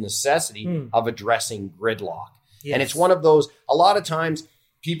environmental necessity of addressing gridlock. Yes. And it's one of those, a lot of times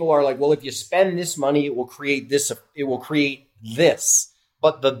people are like, well, if you spend this money, it will create this, it will create this.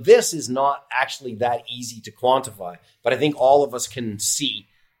 But this is not actually that easy to quantify. But I think all of us can see,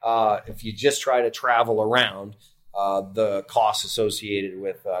 if you just try to travel around, the costs associated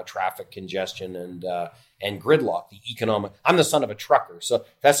with traffic congestion and gridlock, the economic. I'm the son of a trucker, so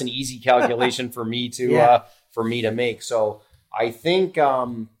that's an easy calculation for me to make. So I think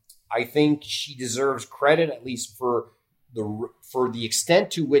she deserves credit, at least for the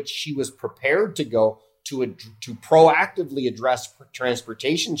extent to which she was prepared to go to proactively address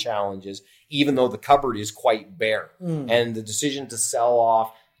transportation challenges, even though the cupboard is quite bare. And the decision to sell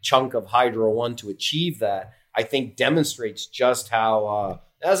off a chunk of Hydro One to achieve that, I think, demonstrates just how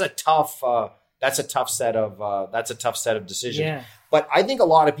that's a tough set of decisions. Yeah. But I think a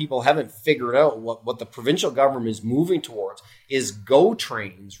lot of people haven't figured out what the provincial government is moving towards is GO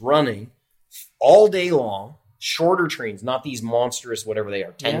trains running all day long, shorter trains, not these monstrous, whatever they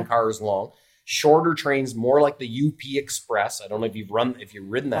are, 10 cars long. Shorter trains, more like the UP Express. I don't know if you've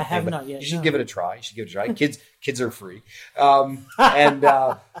ridden that. I have not yet. You should give it a try. Kids are free. I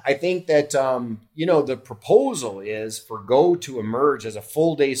think that, the proposal is for GO to emerge as a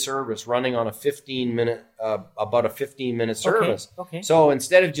full day service running on a 15-minute service. Okay. So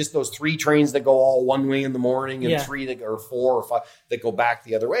instead of just those 3 trains that go all one way in the morning and 3 that or 4 or 5 that go back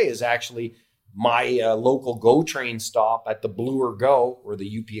the other way is actually my local GO train stop at the Bloor GO or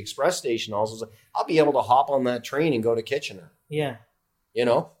the UP Express station also. I'll be able to hop on that train and go to Kitchener. Yeah.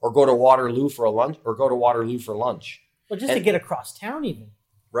 Or go to Waterloo for lunch. Well, just to get across town even.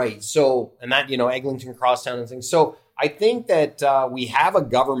 Right. So, and that, Eglinton Crosstown and things. So I think that we have a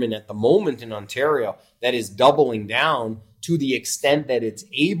government at the moment in Ontario that is doubling down to the extent that it's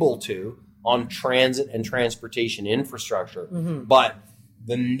able to on transit and transportation infrastructure. But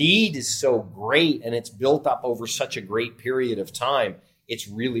the need is so great and it's built up over such a great period of time. It's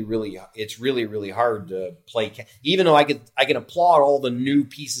really hard to play. Even though I can applaud all the new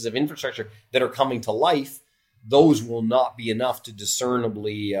pieces of infrastructure that are coming to life, those will not be enough to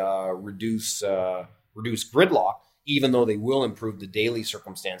discernibly reduce gridlock, even though they will improve the daily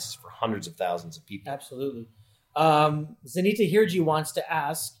circumstances for hundreds of thousands of people. Absolutely. Zanita Hirji wants to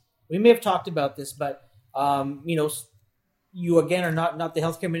ask, we may have talked about this, but you again are not the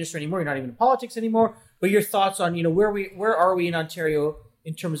healthcare minister anymore. You're not even in politics anymore. But your thoughts on where are we in Ontario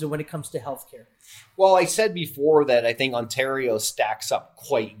in terms of when it comes to healthcare? Well, I said before that I think Ontario stacks up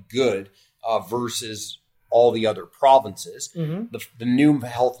quite good versus all the other provinces. Mm-hmm. The new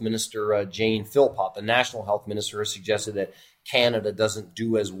health minister, Jane Philpott, the national health minister, has suggested that Canada doesn't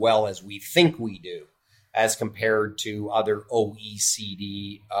do as well as we think we do as compared to other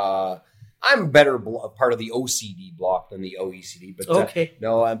OECD. I'm better part of the OCD block than the OECD, but Okay.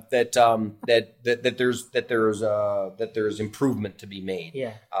 that there's improvement to be made.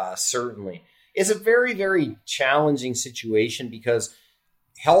 Yeah. Certainly, it's a very, very challenging situation because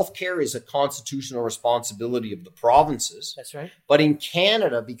healthcare is a constitutional responsibility of the provinces. That's right. But in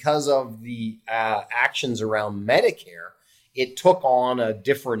Canada, because of the actions around Medicare, it took on a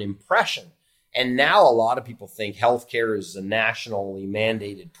different impression. And now a lot of people think healthcare is a nationally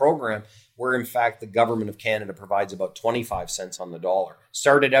mandated program, where in fact the government of Canada provides about 25 cents on the dollar.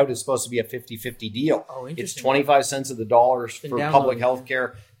 Started out as supposed to be a 50-50 deal. Oh, It's interesting. 25 cents of the dollars Been for downloaded, public yeah. health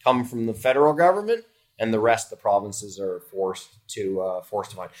care come from the federal government, and the rest the provinces are forced to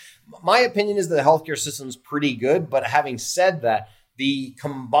find. My opinion is that the healthcare system is pretty good, but having said that, the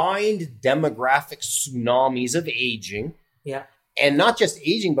combined demographic tsunamis of aging, Yeah. and not just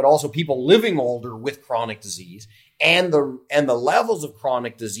aging, but also people living older with chronic disease, and the levels of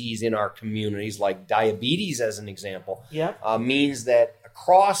chronic disease in our communities, like diabetes as an example, Yeah. means that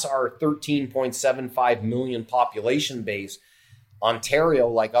across our 13.75 million population base, Ontario,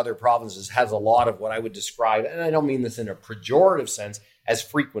 like other provinces, has a lot of what I would describe, and I don't mean this in a pejorative sense, as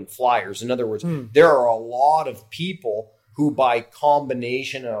frequent flyers. In other words, there are a lot of people who, by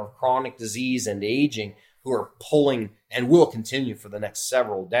combination of chronic disease and aging, who are pulling and will continue for the next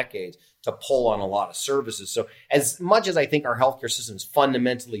several decades to pull on a lot of services. So as much as I think our healthcare system is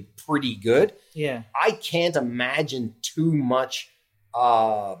fundamentally pretty good, Yeah. I can't imagine too much.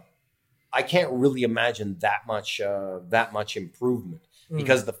 I can't really imagine that much improvement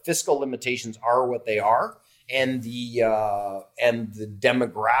because the fiscal limitations are what they are, and the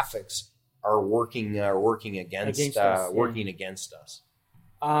demographics are working against us.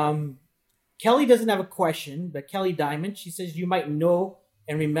 Kelly doesn't have a question, but Kelly Diamond, she says you might know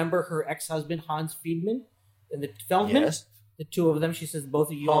and remember her ex-husband Hans Friedman and the Feldman. Yes. The two of them, she says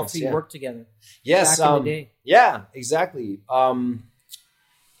both of you all Hans, three yeah. worked together. Yes, Back in the day. Yeah, exactly.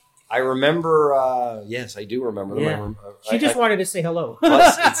 I remember. Yes, I do remember them. Yeah. She just wanted to say hello. Well,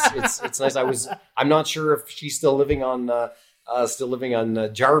 it's nice. I'm not sure if she's still living on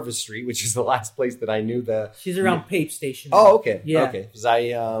Jarvis Street, which is the last place that I knew. She's around Pape Station. Oh, okay. Yeah. Okay. Because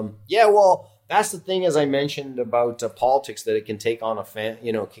well, that's the thing, as I mentioned about politics, that it can take on on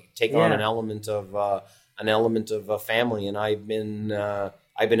an element of a family, and I've been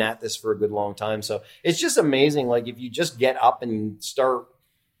at this for a good long time. So it's just amazing. Like, if you just get up and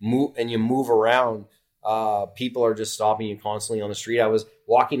you move around, people are just stopping you constantly on the street. I was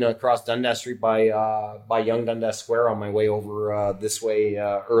walking across Dundas Street by Young Dundas Square on my way over this way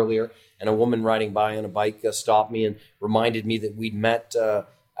earlier, and a woman riding by on a bike stopped me and reminded me that we'd met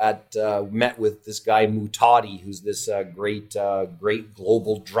with this guy Mutati, who's this great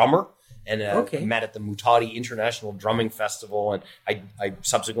global drummer, and met at the Mutati International Drumming Festival, and I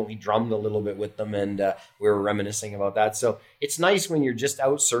subsequently drummed a little bit with them, and we were reminiscing about that. So it's nice when you're just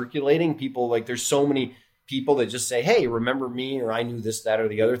out circulating. People, like, there's so many people that just say, "Hey, remember me?" or "I knew this, that, or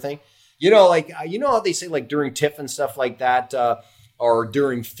the other thing." You know how they say, like, during TIFF and stuff like that, or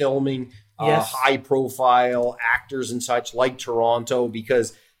during filming, Yes. high profile actors and such, like Toronto,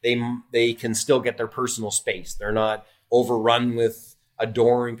 because they can still get their personal space. They're not overrun with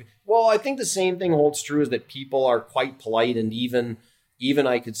adoring. Well, I think the same thing holds true, is that people are quite polite, and even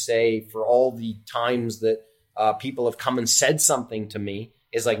I could say, for all the times that people have come and said something to me,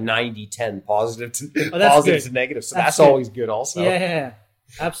 is like 90-10 positive to negative. So that's always good also. Yeah,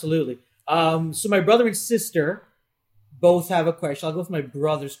 absolutely. So my brother and sister both have a question. I'll go with my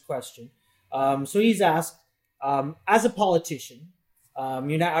brother's question. So he's asked, as a politician,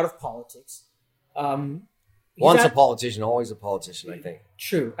 you're not out of politics. Once a politician, always a politician, I think.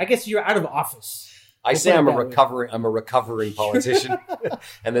 True. I guess you're out of office. I say I'm a recovering politician.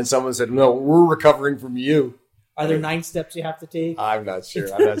 And then someone said, "No, we're recovering from you." Are there 9 steps you have to take? I'm not sure.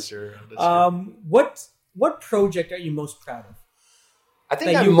 What project are you most proud of? I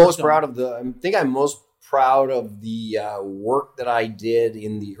think that I'm you most worked on? proud of the work that I did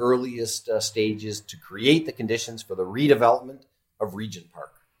in the earliest stages to create the conditions for the redevelopment of Regent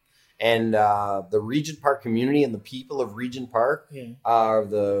Park. And the Regent Park community and the people of Regent Park are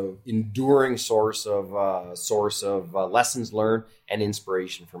the enduring source of lessons learned and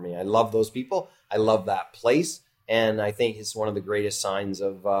inspiration for me. I love those people. I love that place, and I think it's one of the greatest signs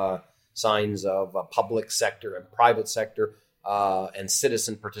of public sector and private sector and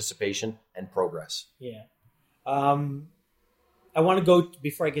citizen participation and progress. Yeah. I want to go,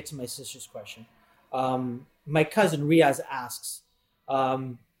 before I get to my sister's question, My cousin Riaz asks,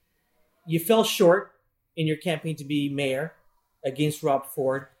 you fell short in your campaign to be mayor against Rob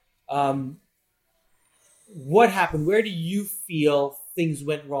Ford. What happened? Where do you feel things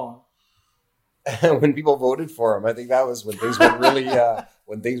went wrong? When people voted for him, I think that was when things went really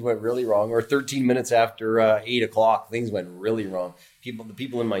wrong. Or 13 minutes after 8 o'clock, things went really wrong. The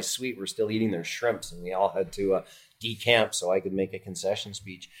people in my suite were still eating their shrimps, and we all had to decamp so I could make a concession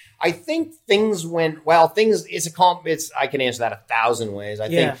speech. I think things went well. I can answer that 1,000 ways. I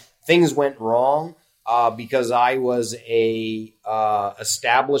think things went wrong because I was an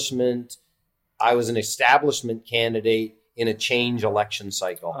establishment candidate in a change election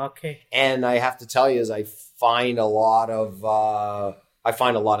cycle. Okay. And I have to tell you, I find a lot of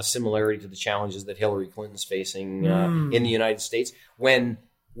similarity to the challenges that Hillary Clinton's facing in the United States. You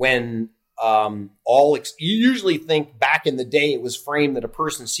usually think back in the day it was framed that a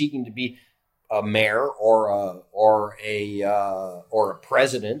person seeking to be a mayor or a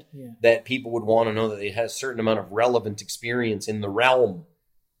president, that people would want to know that they had a certain amount of relevant experience in the realm.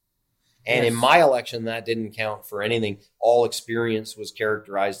 And in my election, that didn't count for anything. All experience was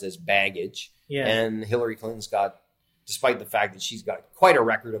characterized as baggage. Yeah. And Hillary Clinton's got, despite the fact that she's got quite a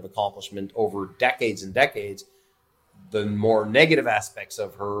record of accomplishment over decades and decades, the more negative aspects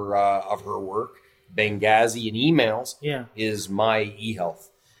of her work, Benghazi and emails, is my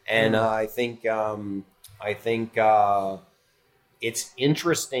e-health. And I think it's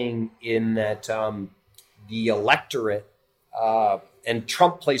interesting in that the electorate. And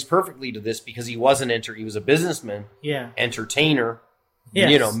Trump plays perfectly to this because he was he was a businessman, entertainer,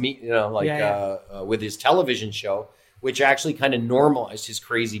 with his television show, which actually kind of normalized his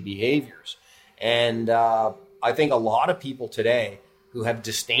crazy behaviors. And I think a lot of people today who have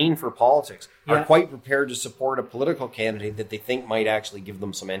disdain for politics are quite prepared to support a political candidate that they think might actually give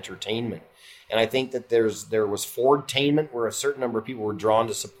them some entertainment. And I think that there was Fordtainment, where a certain number of people were drawn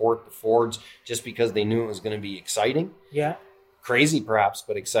to support the Fords just because they knew it was going to be exciting. Yeah. Crazy perhaps,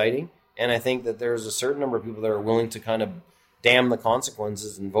 but exciting. And I think that there's a certain number of people that are willing to kind of damn the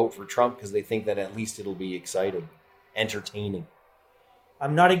consequences and vote for Trump because they think that at least it'll be exciting, entertaining.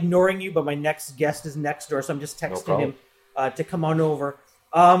 I'm not ignoring you, but my next guest is next door, so I'm just texting him to come on over.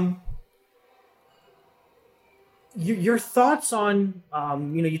 Your thoughts on,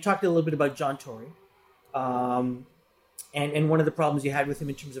 you talked a little bit about John Tory, and one of the problems you had with him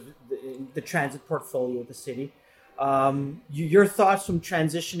in terms of the transit portfolio of the city. Your thoughts on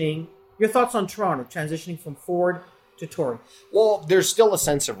Toronto, transitioning from Ford to Tory? Well, there's still a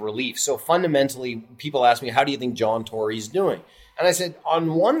sense of relief. So fundamentally, people ask me, how do you think John Tory's doing? And I said,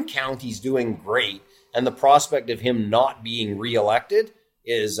 on one count, he's doing great. And the prospect of him not being reelected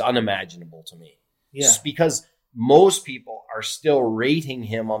is unimaginable to me. Yeah. Just because most people are still rating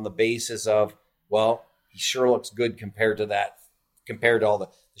him on the basis of, well, he sure looks good compared to all the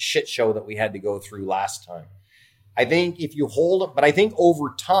shit show that we had to go through last time. I think if you hold it, but I think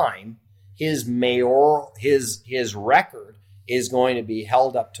over time, his record is going to be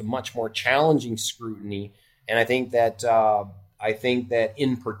held up to much more challenging scrutiny. And I think that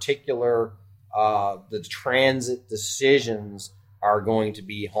in particular, the transit decisions are going to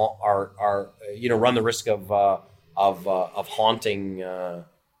be run the risk of haunting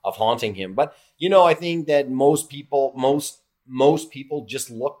him. But I think that most people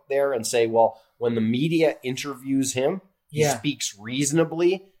just look there and say, well, when the media interviews him, he speaks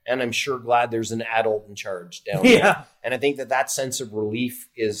reasonably, and I'm sure glad there's an adult in charge down there. And I think that sense of relief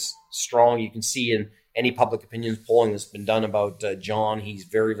is strong. You can see in any public opinion polling that's been done about John, he's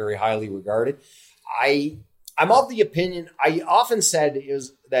very, very highly regarded. I'm of the opinion, I often said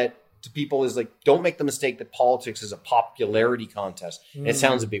is that to people is like, don't make the mistake that politics is a popularity contest. And it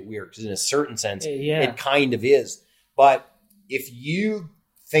sounds a bit weird because in a certain sense, it kind of is. But if you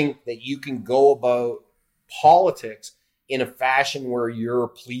think that you can go about politics in a fashion where you're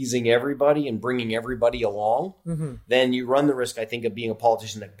pleasing everybody and bringing everybody along, then you run the risk, I think, of being a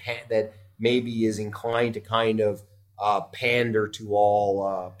politician that maybe is inclined to kind of pander to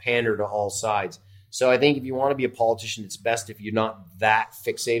all sides. So I think if you want to be a politician, it's best if you're not that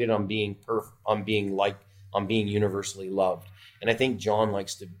fixated on being universally loved. And I think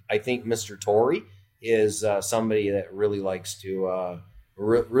I think Mr. Tory is somebody that really likes to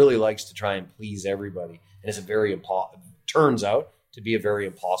try and please everybody. And it's turns out to be a very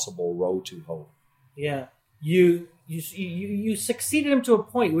impossible row to hoe. Yeah. You succeeded him to a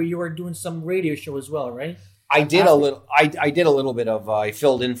point where you were doing some radio show as well, right? I did a little. I did a little bit of. I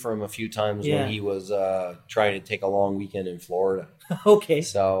filled in for him a few times when he was trying to take a long weekend in Florida. Okay.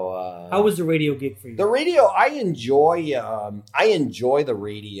 So how was the radio gig for you? The radio, I enjoy the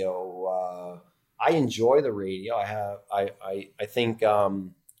radio. I enjoy the radio. I think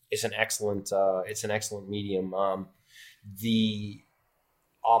it's an excellent medium. The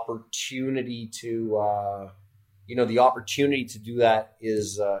opportunity to the opportunity to do that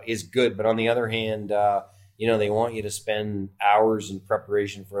is good, but on the other hand, they want you to spend hours in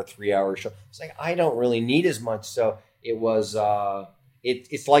preparation for a 3-hour show. It's like I don't really need as much. So it was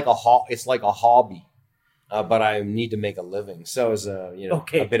it's like a hobby, but I need to make a living. So it's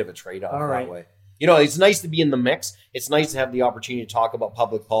a bit of a trade off that way. It's nice to be in the mix. It's nice to have the opportunity to talk about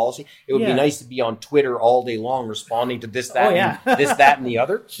public policy. It would be nice to be on Twitter all day long responding to this, that, and the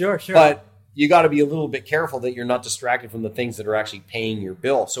other. Sure. But you got to be a little bit careful that you're not distracted from the things that are actually paying your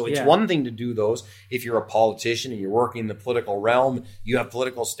bill. So it's one thing to do those if you're a politician and you're working in the political realm, you have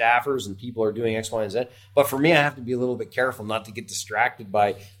political staffers and people are doing X, Y, and Z. But for me, I have to be a little bit careful not to get distracted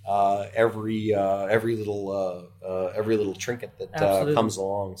by every little trinket that comes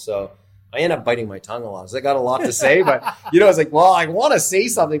along. So I end up biting my tongue a lot. So I got a lot to say, but it's like, well, I want to say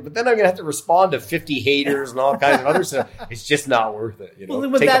something, but then I'm gonna have to respond to 50 haters and all kinds of other stuff. It's just not worth it. Well,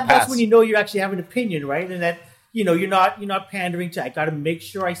 that's when you actually have an opinion, right? And that you're not pandering to. I got to make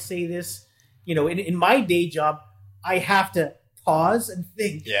sure I say this. In my day job, I have to pause and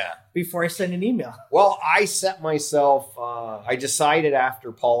think before I send an email. Well, I set myself. I decided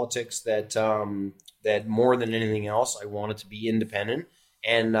after politics that more than anything else, I wanted to be independent.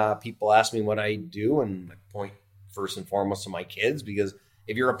 And people ask me what I do, and I point first and foremost to my kids, because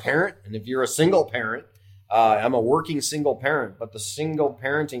if you're a parent and if you're a single parent, I'm a working single parent, but the single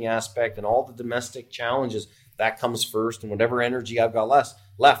parenting aspect and all the domestic challenges, that comes first, and whatever energy I've got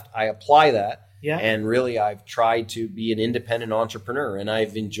left, I apply that. Yeah. And really, I've tried to be an independent entrepreneur, and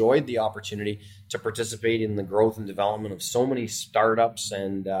I've enjoyed the opportunity to participate in the growth and development of so many startups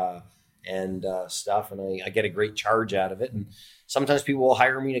and stuff, and I get a great charge out of it. And sometimes people will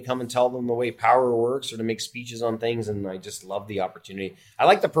hire me to come and tell them the way power works or to make speeches on things, and I just love the opportunity. I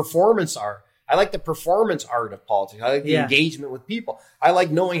like the performance art. I like the performance art of politics. I like the engagement with people. I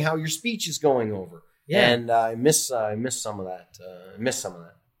like knowing how your speech is going over. Yeah. And I miss some of that.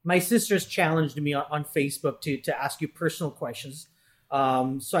 My sister's challenged me on Facebook to ask you personal questions.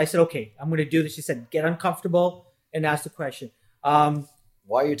 So I said, okay, I'm going to do this. She said, get uncomfortable and ask the question.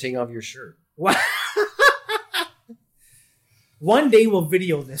 Why are you taking off your shirt? One day we'll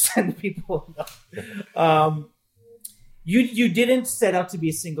video this and people will know. You didn't set out to be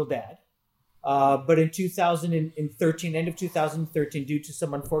a single dad, but in 2013, end of 2013, due to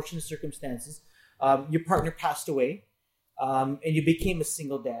some unfortunate circumstances, your partner passed away, and you became a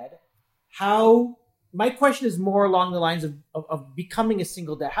single dad. My question is more along the lines of becoming a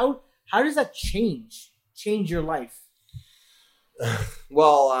single dad. How does that change your life?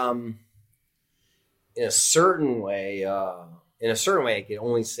 Well, in a certain way, I can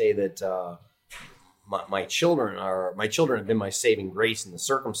only say that my children have been my saving grace in the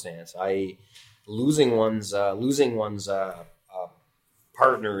circumstance. Losing one's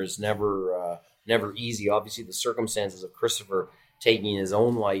partner is never easy. Obviously, the circumstances of Christopher taking his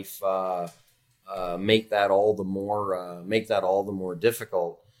own life make that all the more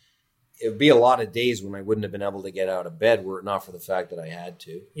difficult. It would be a lot of days when I wouldn't have been able to get out of bed were it not for the fact that I had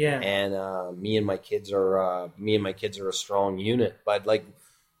to. Yeah. And me and my kids are a strong unit. But like,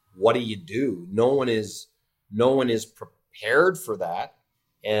 what do? No one is prepared for that.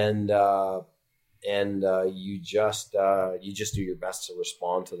 And you just do your best to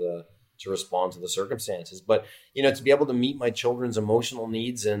respond to the circumstances. But to be able to meet my children's emotional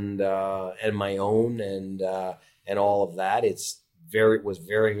needs and my own and all of that, it was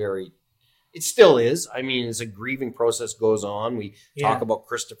very, very. It still is. I mean, as a grieving process goes on, we talk about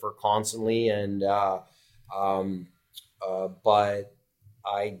Christopher constantly, and but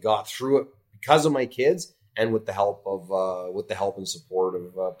I got through it because of my kids and with the help and support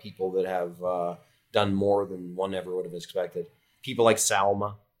of people that have done more than one ever would have expected. People like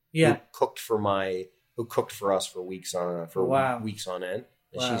Salma, who cooked for us for weeks on weeks on end.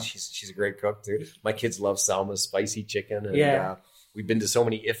 And wow. She's a great cook too. My kids love Salma's spicy chicken, and we've been to so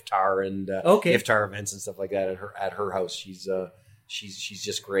many iftar and iftar events and stuff like that at her house. She's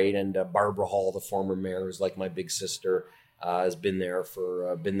just great. And Barbara Hall, the former mayor, is like my big sister, has been there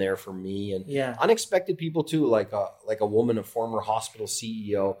for me. And unexpected people too, like a woman, a former hospital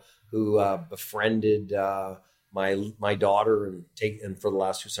CEO who befriended my daughter and for the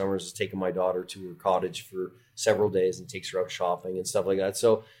last 2 summers has taken my daughter to her cottage for several days and takes her out shopping and stuff like that.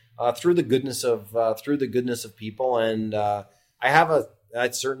 So through the goodness of people, and I have a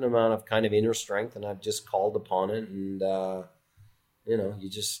certain amount of kind of inner strength, and I've just called upon it, and you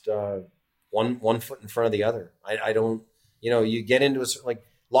just one foot in front of the other. I don't, you get into a certain, like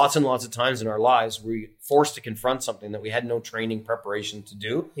lots and lots of times in our lives, we forced to confront something that we had no training preparation to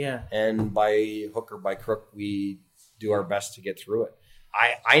do. Yeah. And by hook or by crook, we do our best to get through it.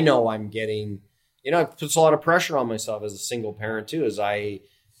 I know I'm getting, it puts a lot of pressure on myself as a single parent too, as I'm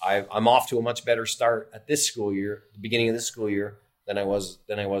off to a much better start at this school year, the beginning of this school year, than I was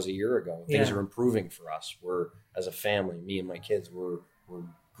a year ago. Things are improving for us. We're, as a family, me and my kids, we're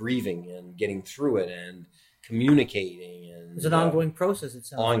grieving and getting through it and communicating. And it's an ongoing process.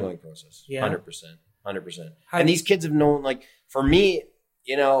 It's ongoing process. Yeah. 100%. And these kids have known, like, for me,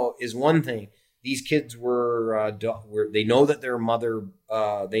 is one thing. These kids were they know that their mother,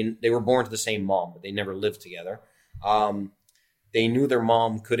 they were born to the same mom, but they never lived together. They knew their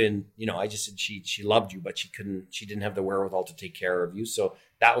mom couldn't, I just said she loved you, but she didn't have the wherewithal to take care of you. So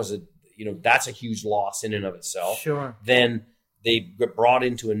that was that's a huge loss in and of itself. Sure. Then they got brought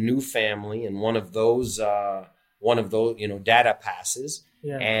into a new family, and one of those, data passes.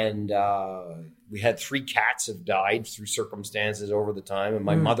 Yeah. And we had 3 cats have died through circumstances over the time. And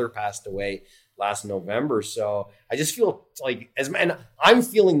my mother passed away last November. So I just feel like, and I'm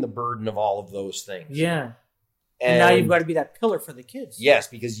feeling the burden of all of those things. Yeah. And now you've got to be that pillar for the kids. Yes,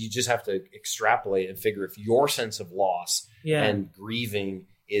 because you just have to extrapolate and figure if your sense of loss and grieving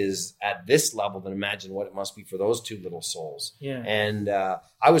is at this level, then imagine what it must be for those 2 little souls. Yeah. And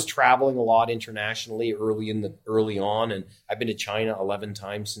I was traveling a lot internationally early on, and I've been to China 11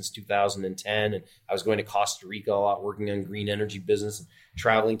 times since 2010, and I was going to Costa Rica a lot, working on green energy business, and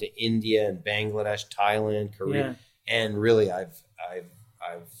traveling to India and Bangladesh, Thailand, Korea, and really I've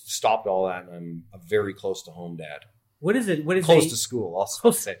stopped all that, and I'm very close to home, Dad. What is it? Close to school,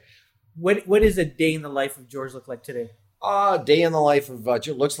 I'll say. What is a day in the life of George look like today? Day in the life of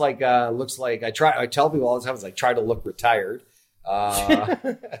looks like I tell people all the time, I try to look retired. Well,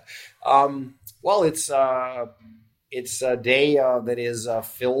 it's a day that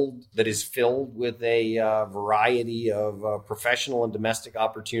is filled with a variety of professional and domestic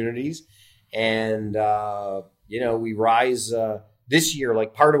opportunities, and we rise this year.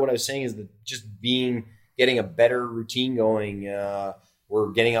 Like, part of what I was saying is that just getting a better routine going.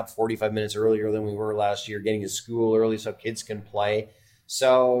 We're getting up 45 minutes earlier than we were last year, getting to school early so kids can play.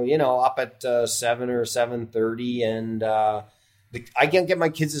 So, up at 7 or 7:30, and I can't get my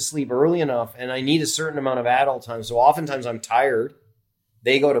kids to sleep early enough, and I need a certain amount of adult time. So oftentimes I'm tired.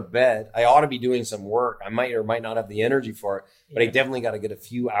 They go to bed. I ought to be doing some work. I might or might not have the energy for it, but I definitely got to get a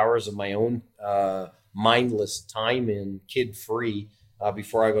few hours of my own mindless time in, kid-free,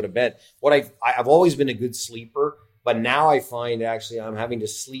 before I go to bed. I've always been a good sleeper, but now I find actually I'm having to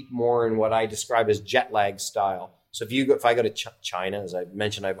sleep more in what I describe as jet lag style. So if I go to China, as I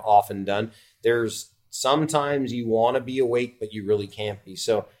mentioned, I've often done, there's sometimes you want to be awake, but you really can't be.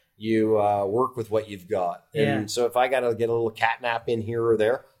 So you work with what you've got. And so if I got to get a little cat nap in here or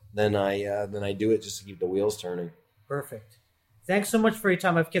there, then I do it just to keep the wheels turning. Perfect. Thanks so much for your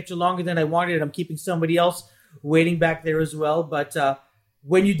time. I've kept you longer than I wanted. I'm keeping somebody else waiting back there as well. But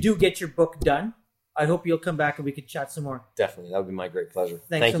when you do get your book done, I hope you'll come back and we can chat some more. Definitely. That would be my great pleasure.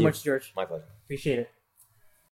 Thanks so much, George. My pleasure. Appreciate it.